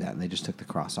let them do that, and they just took the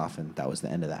cross off, and that was the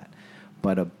end of that.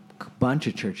 But a bunch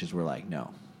of churches were like, no,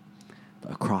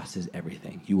 a cross is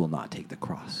everything. You will not take the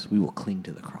cross. We will cling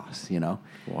to the cross, you know?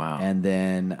 Wow. And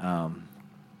then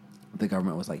the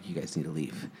government was like, you guys need to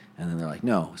leave. And then they're like,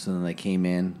 no. So then they came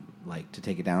in like to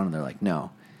take it down, and they're like,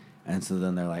 no. And so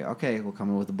then they're like, okay, we'll come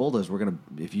in with the bulldozer.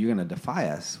 If you're gonna defy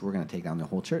us, we're gonna take down the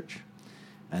whole church.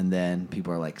 And then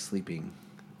people are like sleeping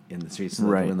in the streets, so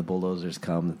that when the bulldozers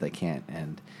come, that they can't.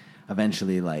 And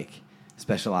eventually, like,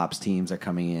 special ops teams are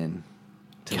coming in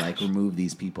to like remove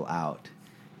these people out.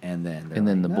 And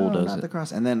then the bulldozer, not the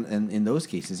cross. And then in those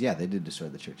cases, yeah, they did destroy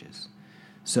the churches.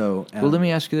 So well, let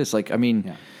me ask you this: like, I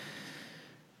mean,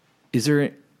 is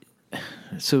there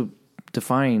so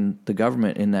defying the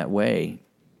government in that way?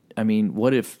 I mean,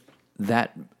 what if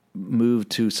that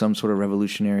moved to some sort of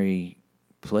revolutionary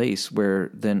place where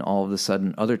then all of a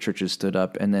sudden other churches stood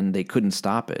up and then they couldn't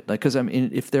stop it? Like, because I mean,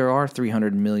 if there are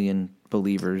 300 million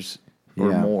believers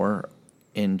or more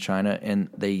in China and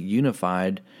they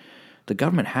unified, the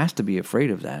government has to be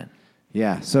afraid of that.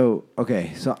 Yeah. So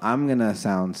I'm gonna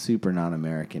sound super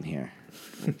non-American here.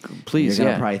 Please, you're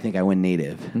gonna probably think I went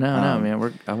native. No,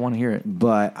 man. I want to hear it.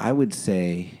 But I would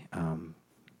say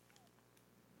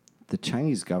the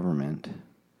Chinese government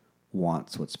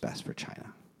wants what's best for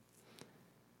China.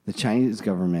 The Chinese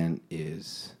government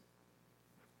is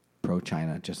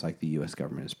pro-China, just like the U.S.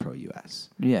 government is pro-U.S.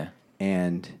 Yeah.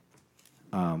 And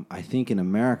I think in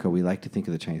America, we like to think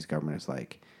of the Chinese government as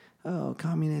like, oh,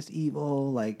 communist,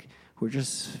 evil, like we're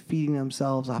just feeding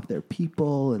themselves off their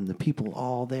people, and the people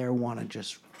all there want to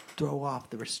just throw off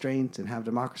the restraints and have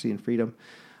democracy and freedom.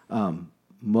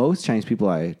 Most Chinese people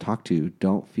I talk to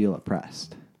don't feel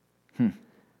oppressed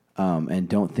and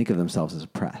don't think of themselves as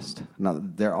oppressed. Now,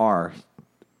 there are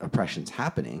oppressions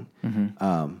happening,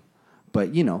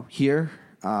 but, you know, here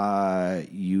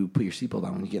you put your seatbelt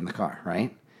on when you get in the car,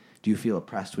 right? Do you feel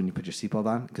oppressed when you put your seatbelt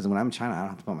on? Because when I'm in China, I don't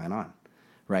have to put mine on,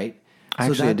 right?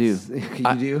 Actually, I do.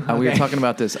 You do? We were talking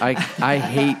about this. I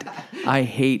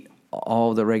hate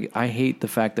all the I hate the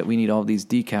fact that we need all these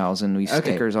decals and these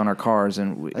stickers on our cars.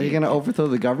 And are you going to overthrow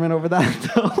the government over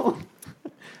that, though?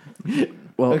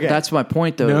 Well, that's my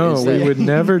point, though. No, we would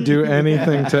never do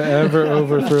anything to ever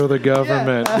overthrow the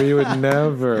government. Yeah. We would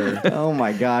never. Oh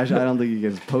my gosh, I don't think you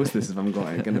can post this if I'm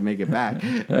going to make it back.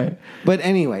 Right. But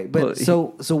anyway,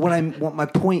 so what my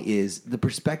point is, the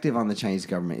perspective on the Chinese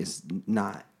government is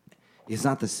not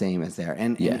the same as there,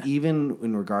 and even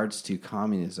in regards to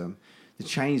communism, the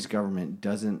Chinese government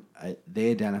doesn't. They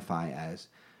identify as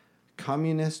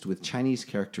communist with Chinese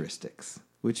characteristics,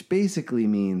 which basically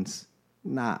means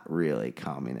not really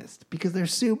communist because they're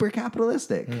super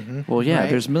capitalistic. Mm-hmm. Well, yeah, right?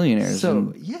 There's millionaires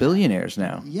and billionaires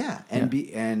now. Yeah, and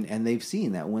they've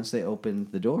seen that once they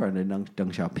opened the door under Deng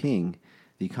Xiaoping,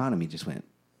 the economy just went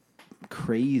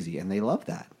crazy, and they love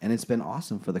that, and it's been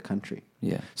awesome for the country.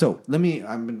 Yeah. So I've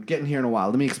been getting here in a while.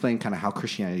 Let me explain kind of how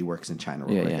Christianity works in China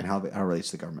real quick and how it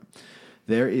relates to the government.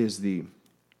 There is the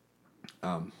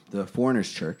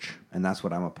Foreigners' Church, and that's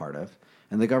what I'm a part of,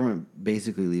 and the government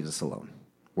basically leaves us alone.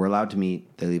 We're allowed to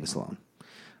meet. They leave us alone.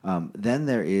 Then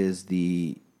there is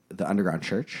the underground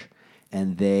church,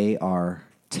 and they are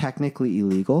technically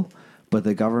illegal, but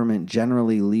the government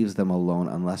generally leaves them alone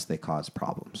unless they cause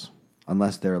problems,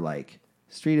 unless they're like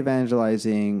street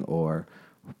evangelizing or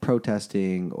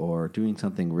protesting or doing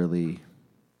something really,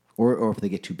 or if they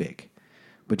get too big.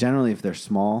 But generally, if they're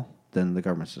small, then the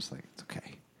government's just like, it's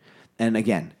okay. And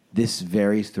again, this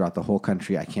varies throughout the whole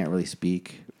country. I can't really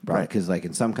speak Right. Because like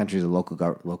in some countries, a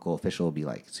local official will be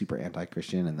like super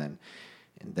anti-Christian, and then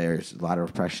there's a lot of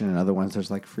repression. And other ones,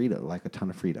 there's like freedom, like a ton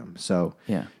of freedom. So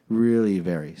Yeah. really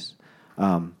varies.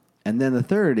 And then the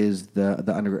third is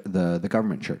the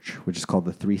government church, which is called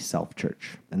the Three Self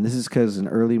Church. And this is because an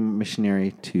early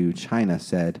missionary to China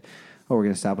said, "Oh, we're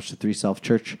going to establish the Three Self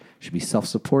Church. It should be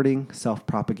self-supporting,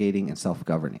 self-propagating, and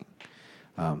self-governing."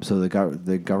 So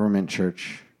the government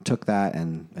church took that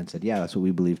and said, "Yeah, that's what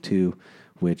we believe too,"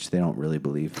 which they don't really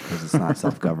believe because it's not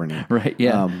self-governing. Right,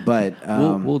 yeah. But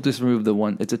we'll just remove the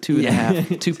one. It's a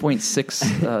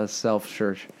 2.6 self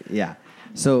church. yeah.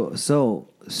 So,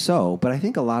 but I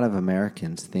think a lot of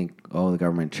Americans think, oh, the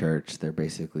government church, they're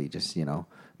basically just,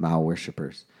 Mao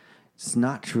worshippers. It's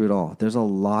not true at all. There's a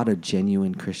lot of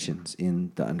genuine Christians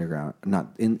in the underground, not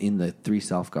in the Three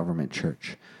Self-Government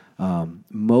Church.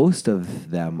 Most of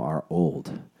them are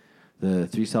old. The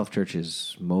Three Self Church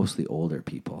is mostly older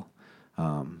people.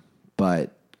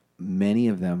 But many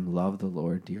of them love the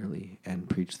Lord dearly and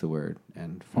preach the word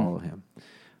and follow him.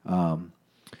 But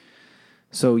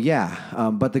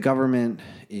the government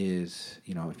is,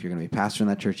 if you're going to be a pastor in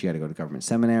that church, you got to go to government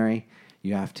seminary.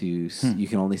 You have to, you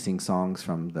can only sing songs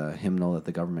from the hymnal that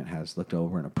the government has looked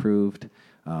over and approved.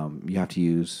 You have to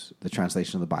use the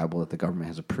translation of the Bible that the government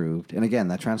has approved. And again,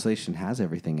 that translation has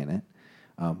everything in it,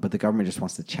 but the government just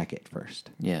wants to check it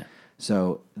first. Yeah.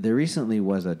 So there recently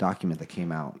was a document that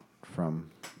came out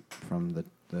from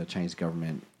the Chinese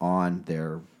government on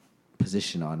their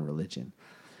position on religion.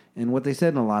 And what they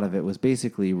said in a lot of it was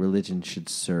basically religion should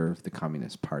serve the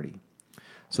Communist Party.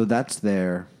 So that's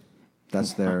their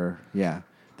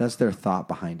thought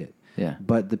behind it. Yeah.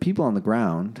 But the people on the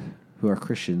ground who are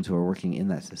Christians who are working in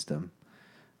that system,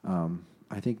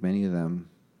 I think many of them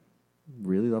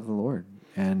really love the Lord,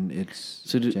 and it's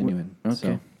genuine. Okay.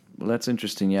 So, Well, that's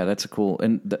interesting. Yeah, that's a cool.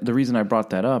 And the reason I brought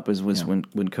that up was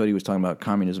when Cody was talking about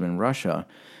communism in Russia,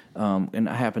 and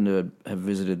I happened to have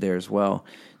visited there as well.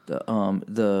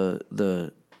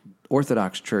 The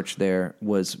Orthodox Church there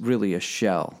was really a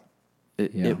shell.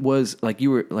 It was what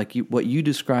you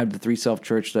described, the Three Self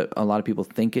Church that a lot of people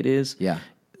think it is. Yeah.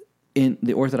 In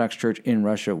the Orthodox Church in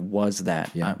Russia was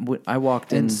that. Yeah. I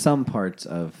walked in. And some parts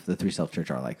of the Three Self Church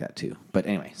are like that too. But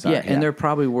anyway, sorry. And there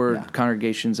probably were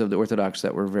congregations of the Orthodox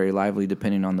that were very lively,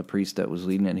 depending on the priest that was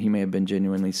leading it. He may have been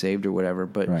genuinely saved or whatever.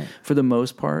 But for the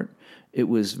most part, it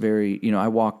was very. I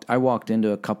walked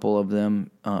into a couple of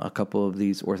them, a couple of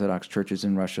these Orthodox churches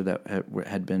in Russia that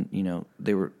had been.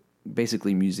 They were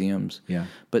basically museums. Yeah.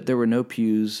 But there were no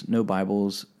pews, no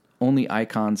Bibles. Only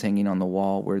icons hanging on the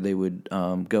wall where they would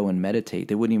go and meditate.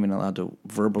 They wouldn't even allow to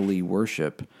verbally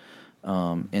worship.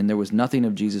 And there was nothing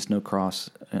of Jesus, no cross.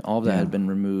 And all of that had been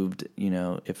removed,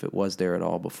 if it was there at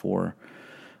all before.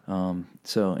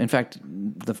 So, in fact,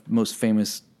 the most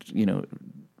famous, in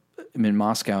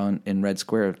Moscow in Red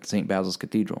Square, St. Basil's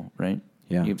Cathedral, right?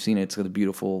 Yeah. You've seen it. It's got the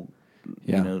beautiful,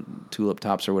 tulip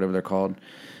tops or whatever they're called.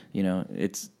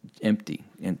 It's empty.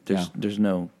 And there's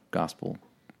no gospel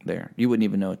there. You wouldn't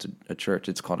even know it's a church.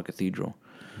 It's called a cathedral.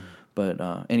 But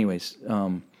anyways,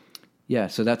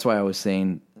 so that's why I was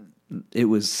saying it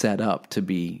was set up to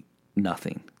be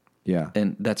nothing. Yeah.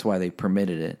 And that's why they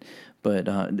permitted it. But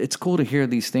it's cool to hear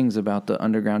these things about the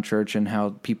underground church and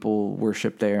how people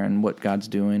worship there and what God's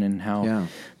doing and how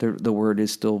the word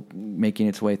is still making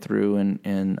its way through.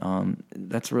 And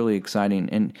that's really exciting.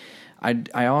 And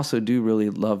I also do really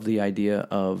love the idea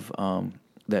of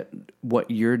that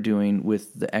what you're doing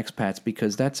with the expats,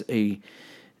 because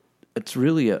it's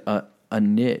really a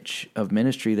niche of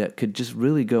ministry that could just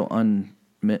really go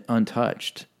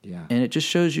untouched. Yeah. And it just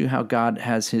shows you how God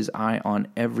has his eye on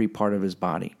every part of his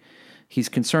body. He's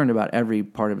concerned about every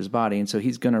part of his body. And so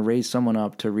he's going to raise someone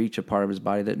up to reach a part of his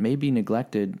body that may be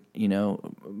neglected,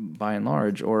 by and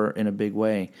large, or in a big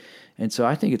way. And so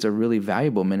I think it's a really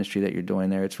valuable ministry that you're doing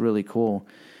there. It's really cool.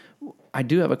 I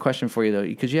do have a question for you though,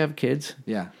 because you have kids.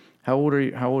 Yeah. How old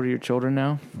are your children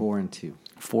now? 4 and 2.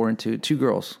 4 and 2, 2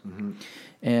 girls. Mm-hmm.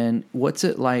 And what's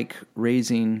it like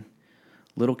raising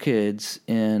little kids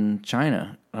in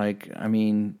China?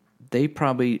 They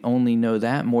probably only know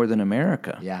that more than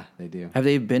America. Yeah, they do. Have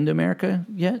they been to America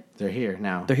yet? They're here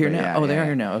now. They're here now. They are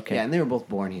here now. Okay. Yeah, and they were both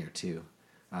born here too.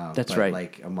 That's right.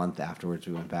 Like a month afterwards,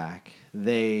 we went back.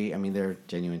 They're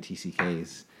genuine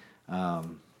TCKs.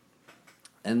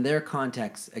 And their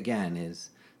context, again,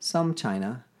 is some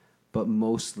China, but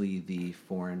mostly the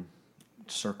foreign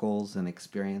circles and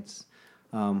experience,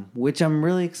 which I'm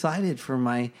really excited for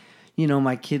my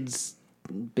kids'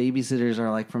 babysitters are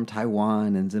like from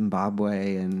Taiwan and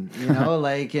Zimbabwe and,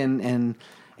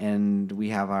 and we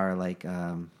have our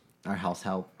our house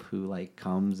help who like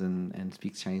comes and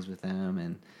speaks Chinese with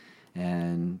them,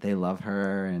 and they love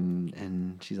her,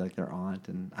 and she's like their aunt,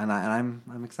 and I'm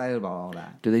excited about all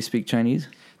that. Do they speak Chinese?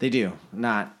 They do,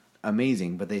 not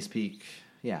amazing, but they speak.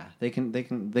 Yeah, they go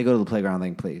to the playground.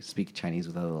 They can speak Chinese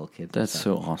with other little kids. That's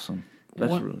so awesome.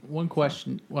 That's really One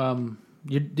question.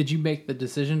 Did you make the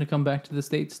decision to come back to the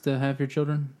States to have your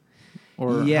children?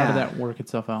 Or Yeah. how did that work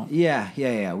itself out?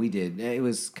 Yeah, we did. It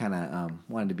was kind of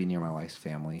wanted to be near my wife's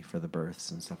family for the births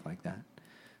and stuff like that.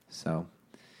 So,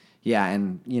 yeah,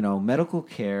 and medical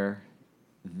care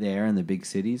there in the big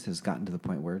cities has gotten to the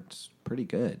point where it's pretty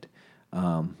good,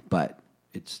 but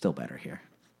it's still better here.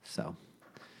 So,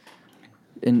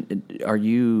 And are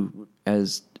you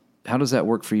how does that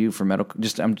work for you for medical?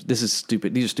 This is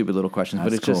stupid. These are stupid little questions,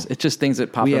 but That's it's just things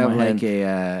that pop we in have my head. like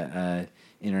a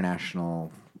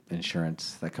international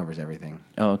insurance that covers everything.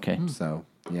 Oh, okay. So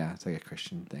yeah, it's like a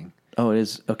Christian thing. Oh, it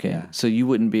is okay. Yeah. So you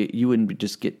wouldn't be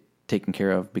just get taken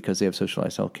care of because they have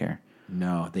socialized health care.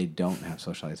 No, they don't have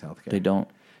socialized health care. They don't.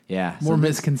 Yeah, More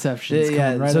misconceptions. Yeah,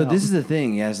 coming right so out. this is the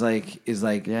thing. Yeah, is like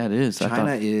Yeah, it is. I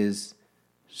China thought- is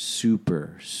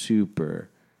super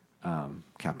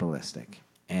capitalistic,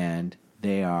 and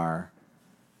their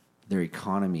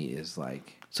economy is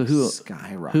like So who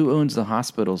skyrocketing. who owns the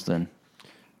hospitals then?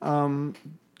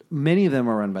 Many of them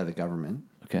are run by the government,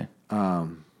 Okay.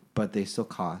 but they still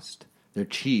cost. They're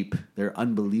cheap. They're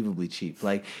unbelievably cheap.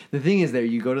 Like the thing is, there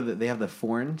you go to they have the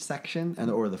foreign section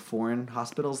or the foreign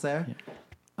hospitals there.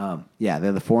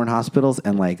 They're the foreign hospitals,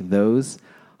 and like those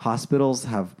hospitals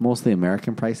have mostly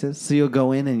American prices. So you'll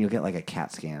go in and you'll get like a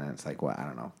CAT scan, and it's like I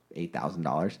don't know,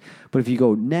 $8,000. But if you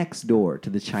go next door to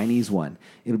the Chinese one,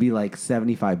 it'll be like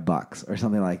 $75 or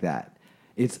something like that.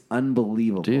 It's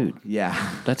unbelievable, Dude. Yeah,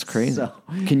 That's crazy. So,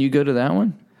 Can you go to that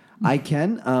one? I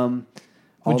can.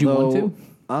 Would you want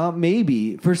to?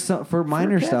 Maybe for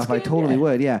minor CAT stuff, I scan, totally yeah.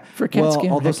 would. Yeah. For a CAT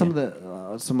scan, although heck some of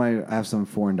the I have some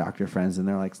foreign doctor friends, and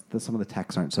they're like some of the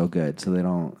techs aren't so good, so they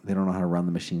don't know how to run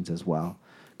the machines as well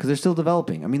because they're still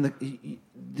developing. I mean,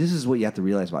 this is what you have to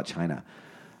realize about China.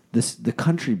 The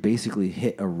country basically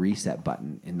hit a reset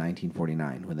button in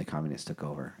 1949 when the communists took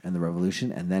over, and the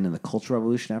revolution, and then in the Cultural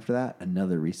Revolution after that,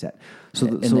 another reset. So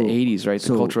In the 80s, right? The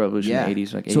Cultural Revolution in the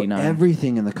 80s, like 89. So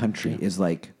everything in the country is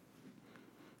like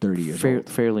 30 years old.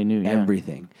 Fairly new, yeah.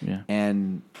 Everything. Yeah.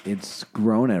 And it's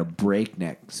grown at a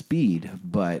breakneck speed,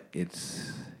 but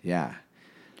it's, yeah.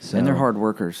 So And they're hard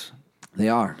workers. They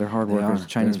are. They're hard They workers. are.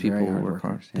 Chinese They're very people work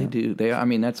hard. workers, They yeah. do. I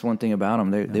mean, that's one thing about them.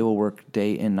 They will work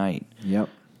day and night. Yep.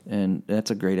 And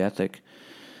that's a great ethic.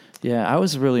 Yeah, I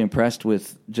was really impressed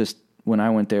with just when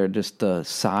I went there, just the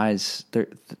size.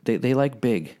 They like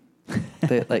big.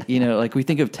 They like like we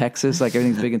think of Texas, like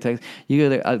everything's big in Texas. You go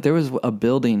there. There was a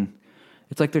building.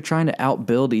 It's like they're trying to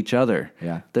outbuild each other.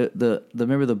 Yeah. The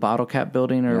remember the bottle cap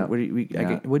building or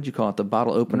Yep. what'd you call it? The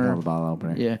bottle opener. The bottle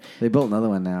opener. Yeah. They built another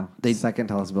one now. Second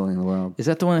tallest building in the world. Is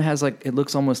that the one that has like it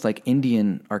looks almost like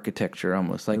Indian architecture,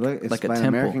 almost like It's like a by an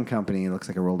temple? American company. It looks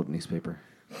like a rolled up newspaper.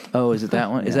 Oh, is it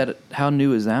that one? Is that how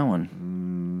new is that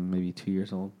one? Maybe 2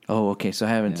 years old. Oh, okay. So I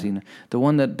haven't seen it. The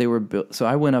one that they were built. So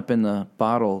I went up in the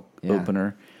bottle Yeah.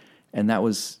 opener, and that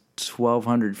was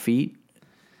 1,200 feet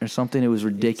or something. It was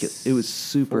ridiculous. It was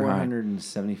super high.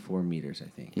 474 meters, I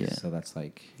think. Yeah. So that's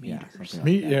like something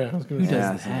Me, like yeah, I was going to say.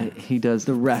 does that? He does.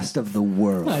 the rest of the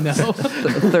world. I know.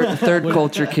 Third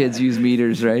culture kids use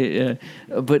meters, right? Yeah.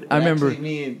 But I remember.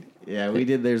 Actually, we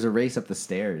did. There's a race up the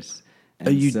stairs. Oh,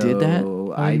 you did that?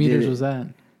 How I many meters did it. was that?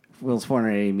 Well, it's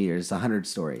 480 meters. 100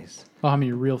 stories. Oh, how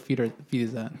many real feet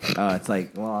is that? It's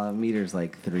like a meter's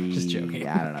like 3. Just joking.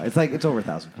 I don't know. It's over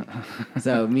 1,000 feet.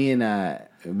 So me and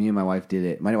my wife did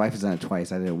it. My wife has done it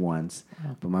twice. I did it once,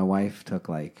 but my wife took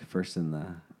like first in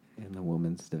the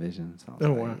women's division. So I was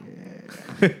Oh,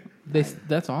 like, wow.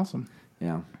 That's awesome.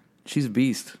 yeah, She's a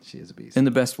beast she is a beast. in the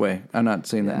best way. I'm not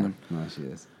saying that. yeah, no, she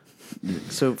is.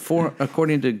 So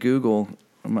according to Google,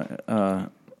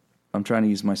 I'm trying to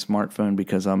use my smartphone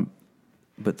because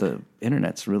but the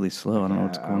internet's really slow. I don't know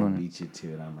what's going I'll on. beat you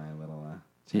to it on my little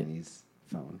Chinese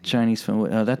phone. Chinese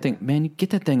phone. That thing, man, you get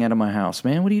that thing out of my house,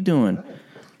 man. What are you doing?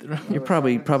 You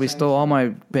probably stole all my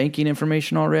banking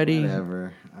information already.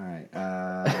 Whatever. All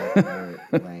right.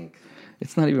 Blank.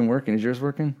 It's not even working. Is yours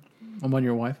working? I'm on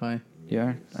your Wi-Fi.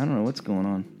 Yeah. I don't know what's going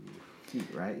on. Feet,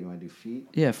 right? You want to do feet?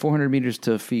 Yeah, 400 meters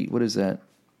to feet. What is that?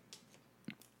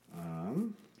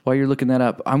 While you're looking that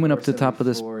up, I went up to the top of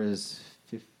this. 474 is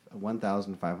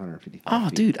 1,555 Oh,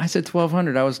 feet. dude, I said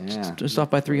 1,200. I was Yeah. just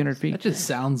off by 300 That feet. just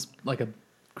sounds like a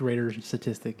greater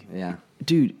statistic. Yeah.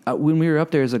 Dude, when we were up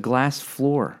there, there's a glass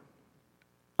floor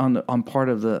on part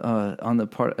of the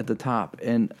part at the top,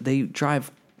 and they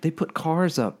put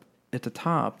cars up at the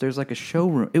top, there's like a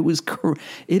showroom.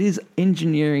 It is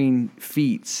engineering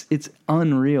feats. It's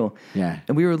unreal. Yeah.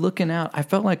 And we were looking out. I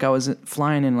felt like I was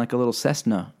flying in like a little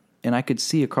Cessna, and I could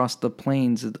see across the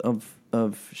plains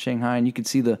of Shanghai, and you could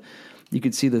see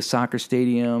the soccer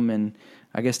stadium, and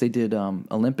I guess they did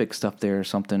Olympic stuff there or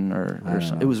something, or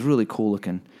something. It was really cool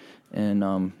looking.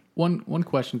 And one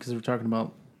question, because we're talking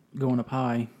about going up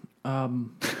high.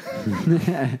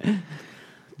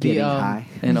 Getting high.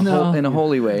 in a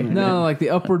holy way. No, like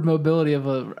the upward mobility of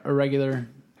a regular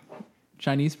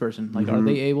Chinese person. Like, are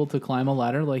they able to climb a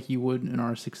ladder like you would in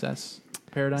our success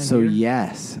paradigm? So here?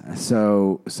 yes,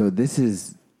 so this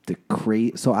is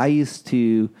the So I used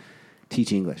to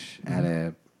teach English at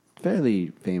a fairly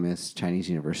famous Chinese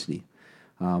university,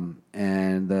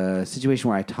 and the situation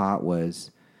where I taught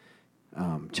was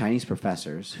Chinese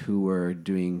professors who were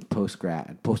doing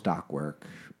postdoc work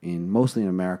mostly in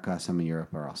America, some in Europe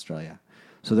or Australia.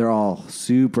 So they're all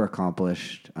super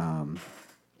accomplished.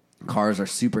 Cars are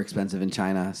super expensive in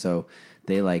China, so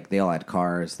they all had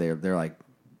cars. They're like,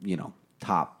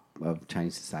 top of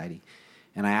Chinese society.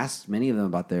 And I asked many of them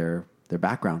about their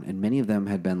background, and many of them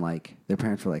had been like, their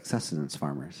parents were like sustenance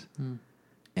farmers,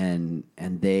 and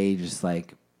they just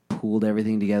like pooled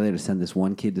everything together to send this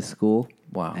one kid to school.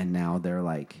 Wow. And now they're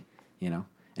like,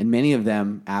 and many of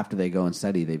them, after they go and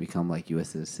study, they become like U.S.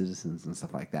 citizens and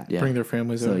stuff like that. Yeah. Bring their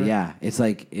families So over. yeah, it's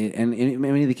like, and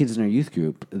many of the kids in our youth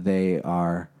group, they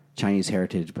are Chinese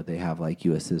heritage, but they have like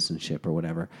U.S. citizenship or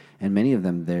whatever. And many of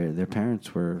them, their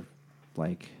parents were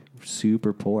like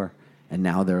super poor, and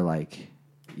now they're like,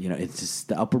 it's just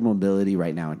the upward mobility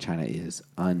right now in China is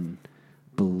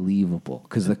unbelievable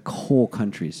because the whole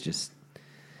country is just.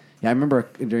 Yeah, I remember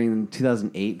during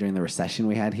 2008, during the recession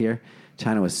we had here,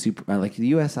 China was super, like the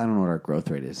U.S., I don't know what our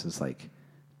growth rate is. It's like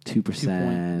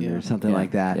 2% or something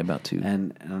like that. Yeah, about 2.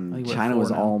 And Like what, China 4 was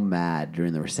now? all mad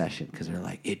during the recession because they're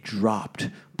like, it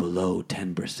dropped below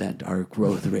 10%. Our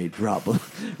growth rate dropped.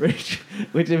 Which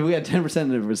if we had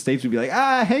 10% of the states, we'd be like,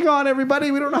 hang on, everybody.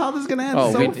 We don't know how this is going to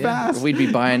end so fast. We'd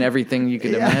be buying everything you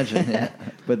could imagine. Yeah.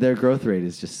 But their growth rate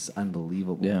is just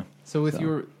unbelievable. Yeah. So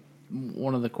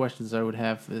one of the questions I would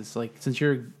have is, like, since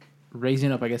you're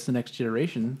raising up, I guess, the next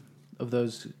generation of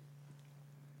those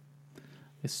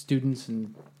students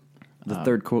and The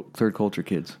third culture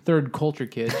kids. third culture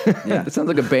kids. Yeah. It sounds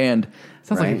like a band.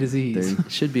 Sounds like a Right? disease. They're-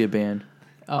 It should be a band.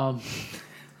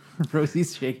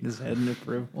 Rosie's shaking his head in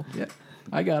approval. Yeah.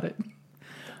 I got it.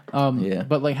 Yeah.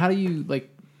 But, like, how do you, like,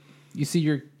 you see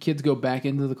your kids go back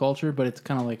into the culture, but it's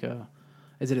kind of like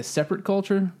is it a separate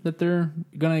culture that they're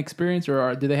going to experience,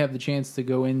 or do they have the chance to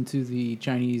go into the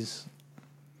Chinese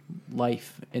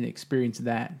life and experience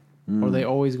that? Or are they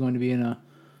always going to be in a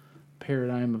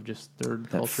paradigm of just third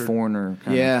That culture? foreigner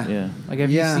kind Yeah. of. Yeah. Like,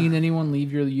 have Yeah. you seen anyone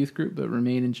leave your youth group but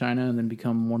remain in China and then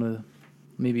become one of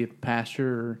maybe a pastor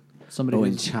or somebody? Oh,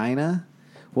 in who's- China?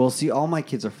 Well, see, all my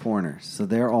kids are foreigners, so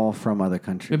they're all from other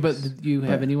countries. But do you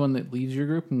have But- anyone that leaves your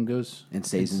group and goes And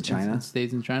stays in China? And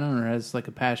stays in China, or has like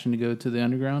a passion to go to the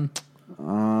underground?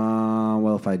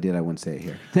 Well, if I did, I wouldn't say it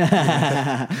here.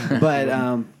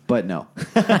 But no.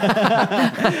 That's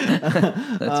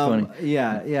funny.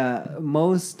 Yeah.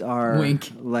 Most are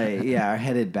Wink. are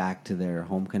headed back to their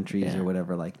home countries or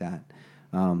whatever like that.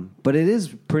 But it is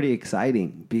pretty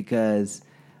exciting because,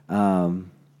 I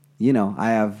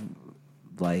have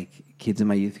like kids in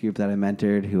my youth group that I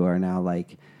mentored who are now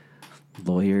like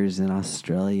lawyers in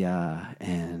Australia,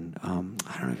 and I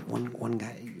don't know one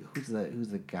guy who's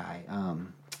the guy.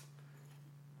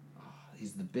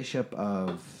 He's the Bishop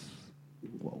of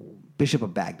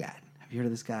Baghdad. Have you heard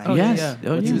of this guy? Oh, Yes. yeah.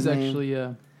 Oh, He yeah. was His name? actually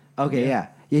Okay, yeah.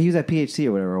 He was at PHC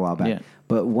or whatever a while back. Yeah.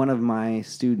 But one of my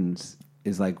students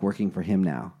is like working for him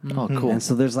now. Oh, cool. And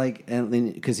so there's like,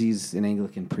 because he's an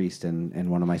Anglican priest, and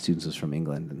one of my students was from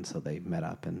England, and so they met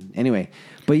up. And anyway,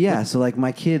 but yeah, so like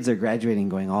my kids are graduating,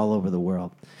 going all over the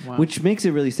world, Wow. which makes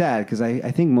it really sad because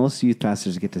I think most youth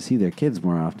pastors get to see their kids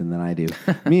more often than I do.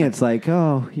 Me, it's like,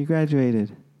 oh, you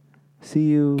graduated. See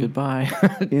you Goodbye.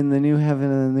 in the new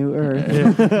heaven and the new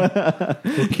earth.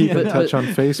 We'll keep in touch on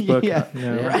Facebook. Yeah.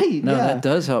 Yeah. Right. No, yeah. that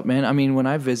does help, man. I mean, when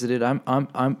I visited,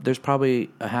 I'm there's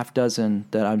probably a half dozen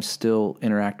that I'm still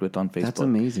interact with on Facebook. That's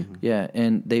amazing. Yeah,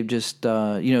 and they've just,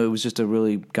 it was just a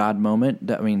really God moment.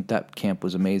 That camp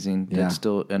was amazing. Yeah. That's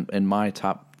still in my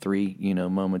top 3,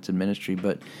 moments in ministry.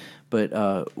 But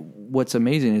what's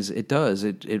amazing is it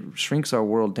shrinks our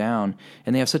world down,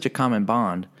 and they have such a common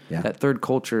bond. Yeah. That third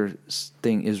culture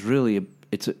thing is really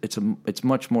it's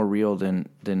much more real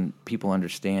than people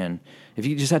understand. If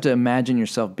you just have to imagine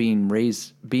yourself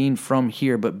being from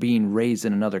here, but being raised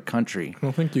in another country. I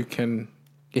don't think you can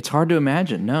It's hard to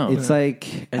imagine. No, It's like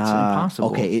It's impossible.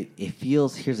 Okay, it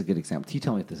feels. Here's a good example. You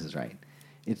tell me if this is right.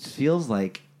 It feels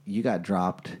like you got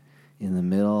dropped in the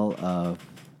middle of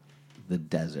the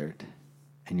desert,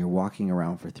 and you're walking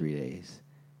around for 3 days,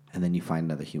 and then you find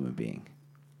another human being.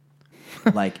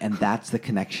 And that's the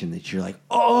connection that you're like,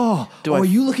 are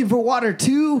you looking for water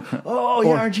too? Oh, yeah,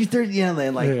 aren't you thirsty? Yeah,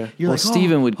 you're like, well,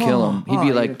 Stephen would kill him. He'd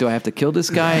be like, "Do I have to kill this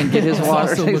guy and get his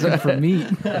water?" Also looking for meat.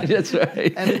 That's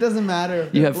right. and it doesn't matter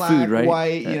if You they're have black, food, right?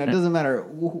 white, it doesn't matter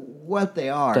what they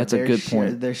are. That's a good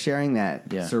point. They're sharing that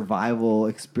Yeah. survival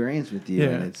experience with you. Yeah,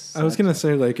 And it's I was gonna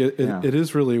say Yeah. it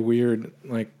is really weird.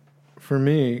 Like for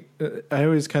me, I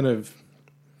always kind of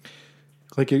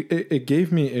it gave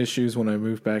me issues when I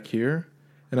moved back here,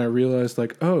 and I realized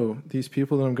these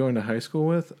people that I'm going to high school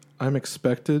with, I'm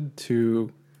expected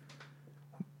to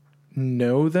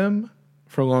know them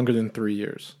for longer than 3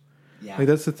 years. Yeah. Like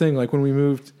that's the thing. Like when we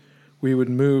moved, we would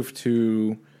move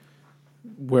to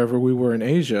wherever we were in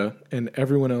Asia, and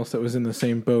everyone else that was in the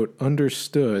same boat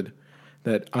understood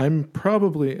that I'm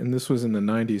probably, and this was in the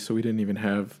 90s, so we didn't even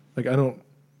have,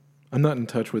 I'm not in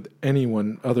touch with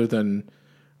anyone other than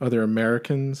other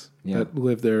Americans that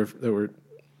lived there that were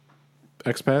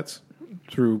expats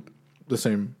through the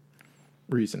same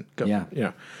reason. Yeah.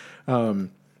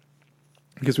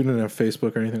 Because we didn't have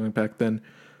Facebook or anything like back then.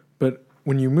 But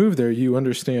when you move there, you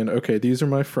understand, okay, these are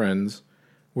my friends.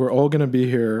 We're all going to be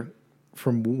here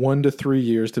from 1 to 3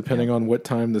 years, depending on what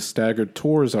time the staggered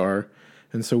tours are.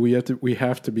 And so we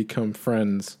have to become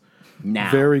friends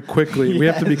now very quickly. We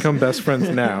have to become best friends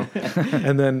now.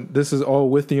 And then this is all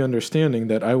with the understanding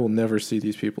that I will never see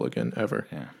these people again ever.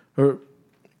 Yeah. Or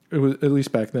it was at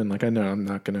least back then. Like I know I'm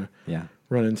not going to Yeah.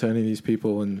 run into any of these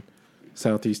people in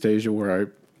Southeast Asia where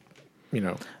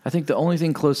I think the only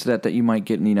thing close to that you might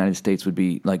get in the United States would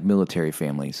be like military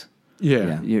families.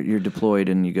 Yeah. You're deployed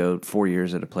and you go 4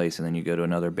 years at a place and then you go to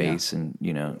another base and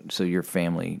so your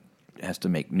family has to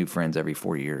make new friends every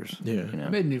 4 years. Yeah. I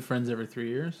made new friends every 3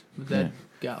 years. My dad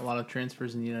got a lot of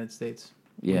transfers in the United States.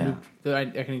 Yeah. I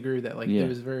can agree with that. It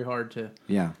was very hard to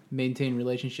maintain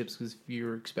relationships because if you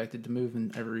were expected to move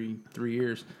in every 3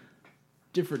 years,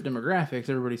 different demographics,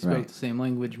 everybody spoke the same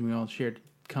language, and we all shared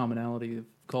commonality of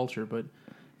culture, but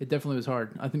it definitely was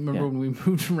hard. I think remember when we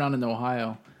moved around in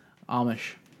Ohio,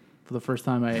 Amish, for the first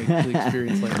time I actually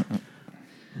experienced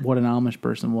what an Amish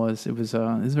person was. It was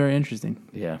very interesting.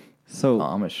 Yeah. So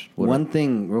Amish. One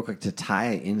thing real quick to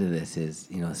tie into this is,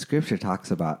 Scripture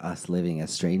talks about us living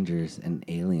as strangers and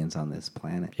aliens on this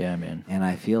planet. Yeah, man. And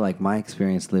I feel like my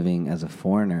experience living as a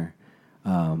foreigner,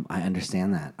 I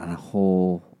understand that on a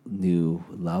whole new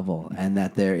level, and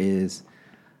that there is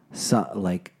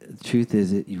truth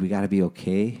is we got to be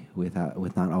okay with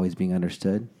not always being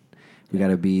understood. We got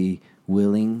to be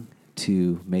willing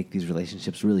to make these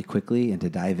relationships really quickly and to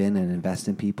dive in and invest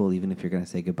in people, even if you're going to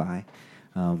say goodbye,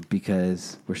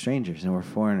 because we're strangers and we're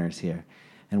foreigners here,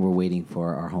 and we're waiting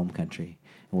for our home country,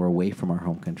 and we're away from our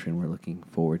home country, and we're looking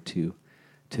forward to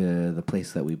the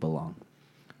place that we belong.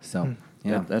 So,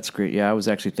 That's great. Yeah, I was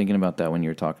actually thinking about that when you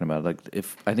were talking about it.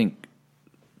 If I think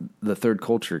the third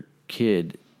culture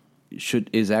kid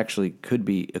could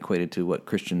be equated to what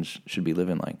Christians should be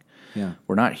living like. Yeah.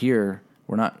 We're not here.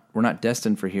 We're not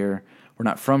destined for here. We're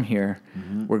not from here.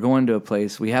 Mm-hmm. We're going to a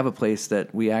place. We have a place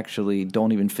that we actually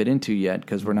don't even fit into yet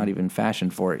because we're not even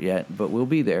fashioned for it yet. But we'll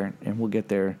be there and we'll get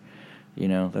there.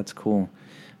 That's cool,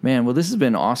 man. Well, this has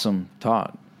been awesome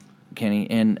talk, Kenny.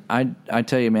 And I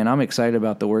tell you, man, I'm excited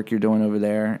about the work you're doing over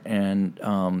there. And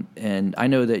I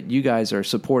know that you guys are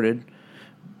supported.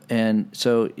 And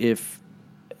so if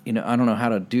I don't know how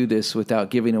to do this without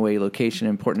giving away location,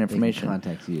 important information. They can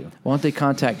contact you. Why don't they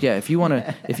contact? Yeah, if you want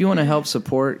to help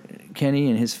support Kenny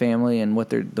and his family and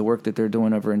the work that they're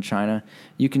doing over in China,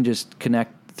 you can just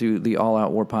connect through the All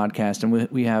Out War podcast, and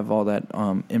we have all that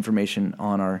information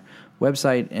on our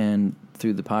website and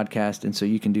through the podcast, and so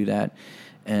you can do that.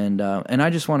 And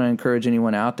I just want to encourage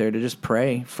anyone out there to just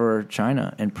pray for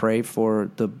China and pray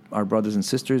for our brothers and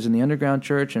sisters in the underground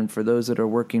church, and for those that are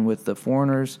working with the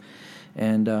foreigners.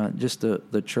 And just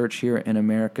the church here in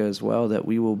America as well, that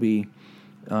we will be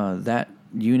that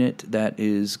unit that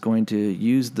is going to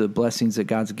use the blessings that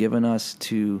God's given us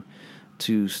to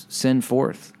send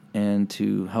forth and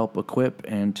to help equip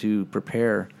and to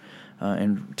prepare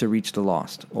and to reach the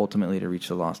lost, ultimately to reach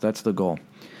the lost. That's the goal.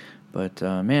 But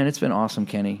man, it's been awesome,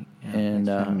 Kenny.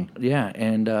 Yeah,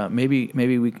 and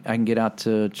maybe I can get out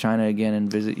to China again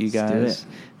and visit you guys,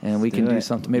 and we can do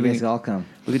something. Maybe you guys all come.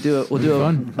 We could do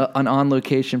an on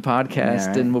location podcast,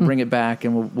 right. and we'll bring it back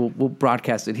and we'll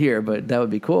broadcast it here. But that would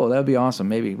be cool. That would be awesome.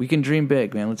 Maybe we can dream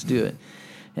big, man. Let's do it.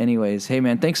 Anyways, hey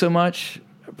man, thanks so much.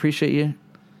 Appreciate you.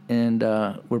 and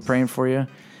we're praying for you.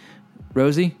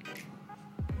 Rosie,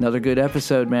 another good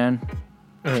episode, man.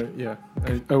 Yeah,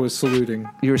 I was saluting.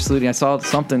 You were saluting. I saw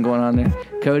something going on there.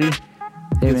 Cody, hey,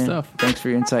 Good man. stuff. Thanks for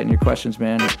your insight and your questions,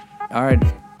 man. All right,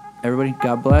 everybody,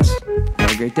 God bless.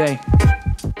 Have a great day.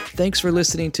 Thanks for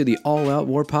listening to the All Out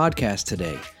War podcast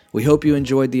today. We hope you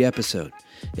enjoyed the episode.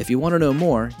 If you want to know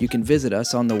more, you can visit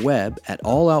us on the web at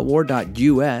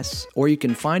alloutwar.us, or you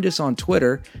can find us on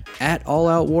Twitter at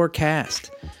alloutwarcast.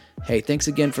 Hey, thanks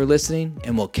again for listening,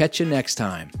 and we'll catch you next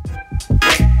time.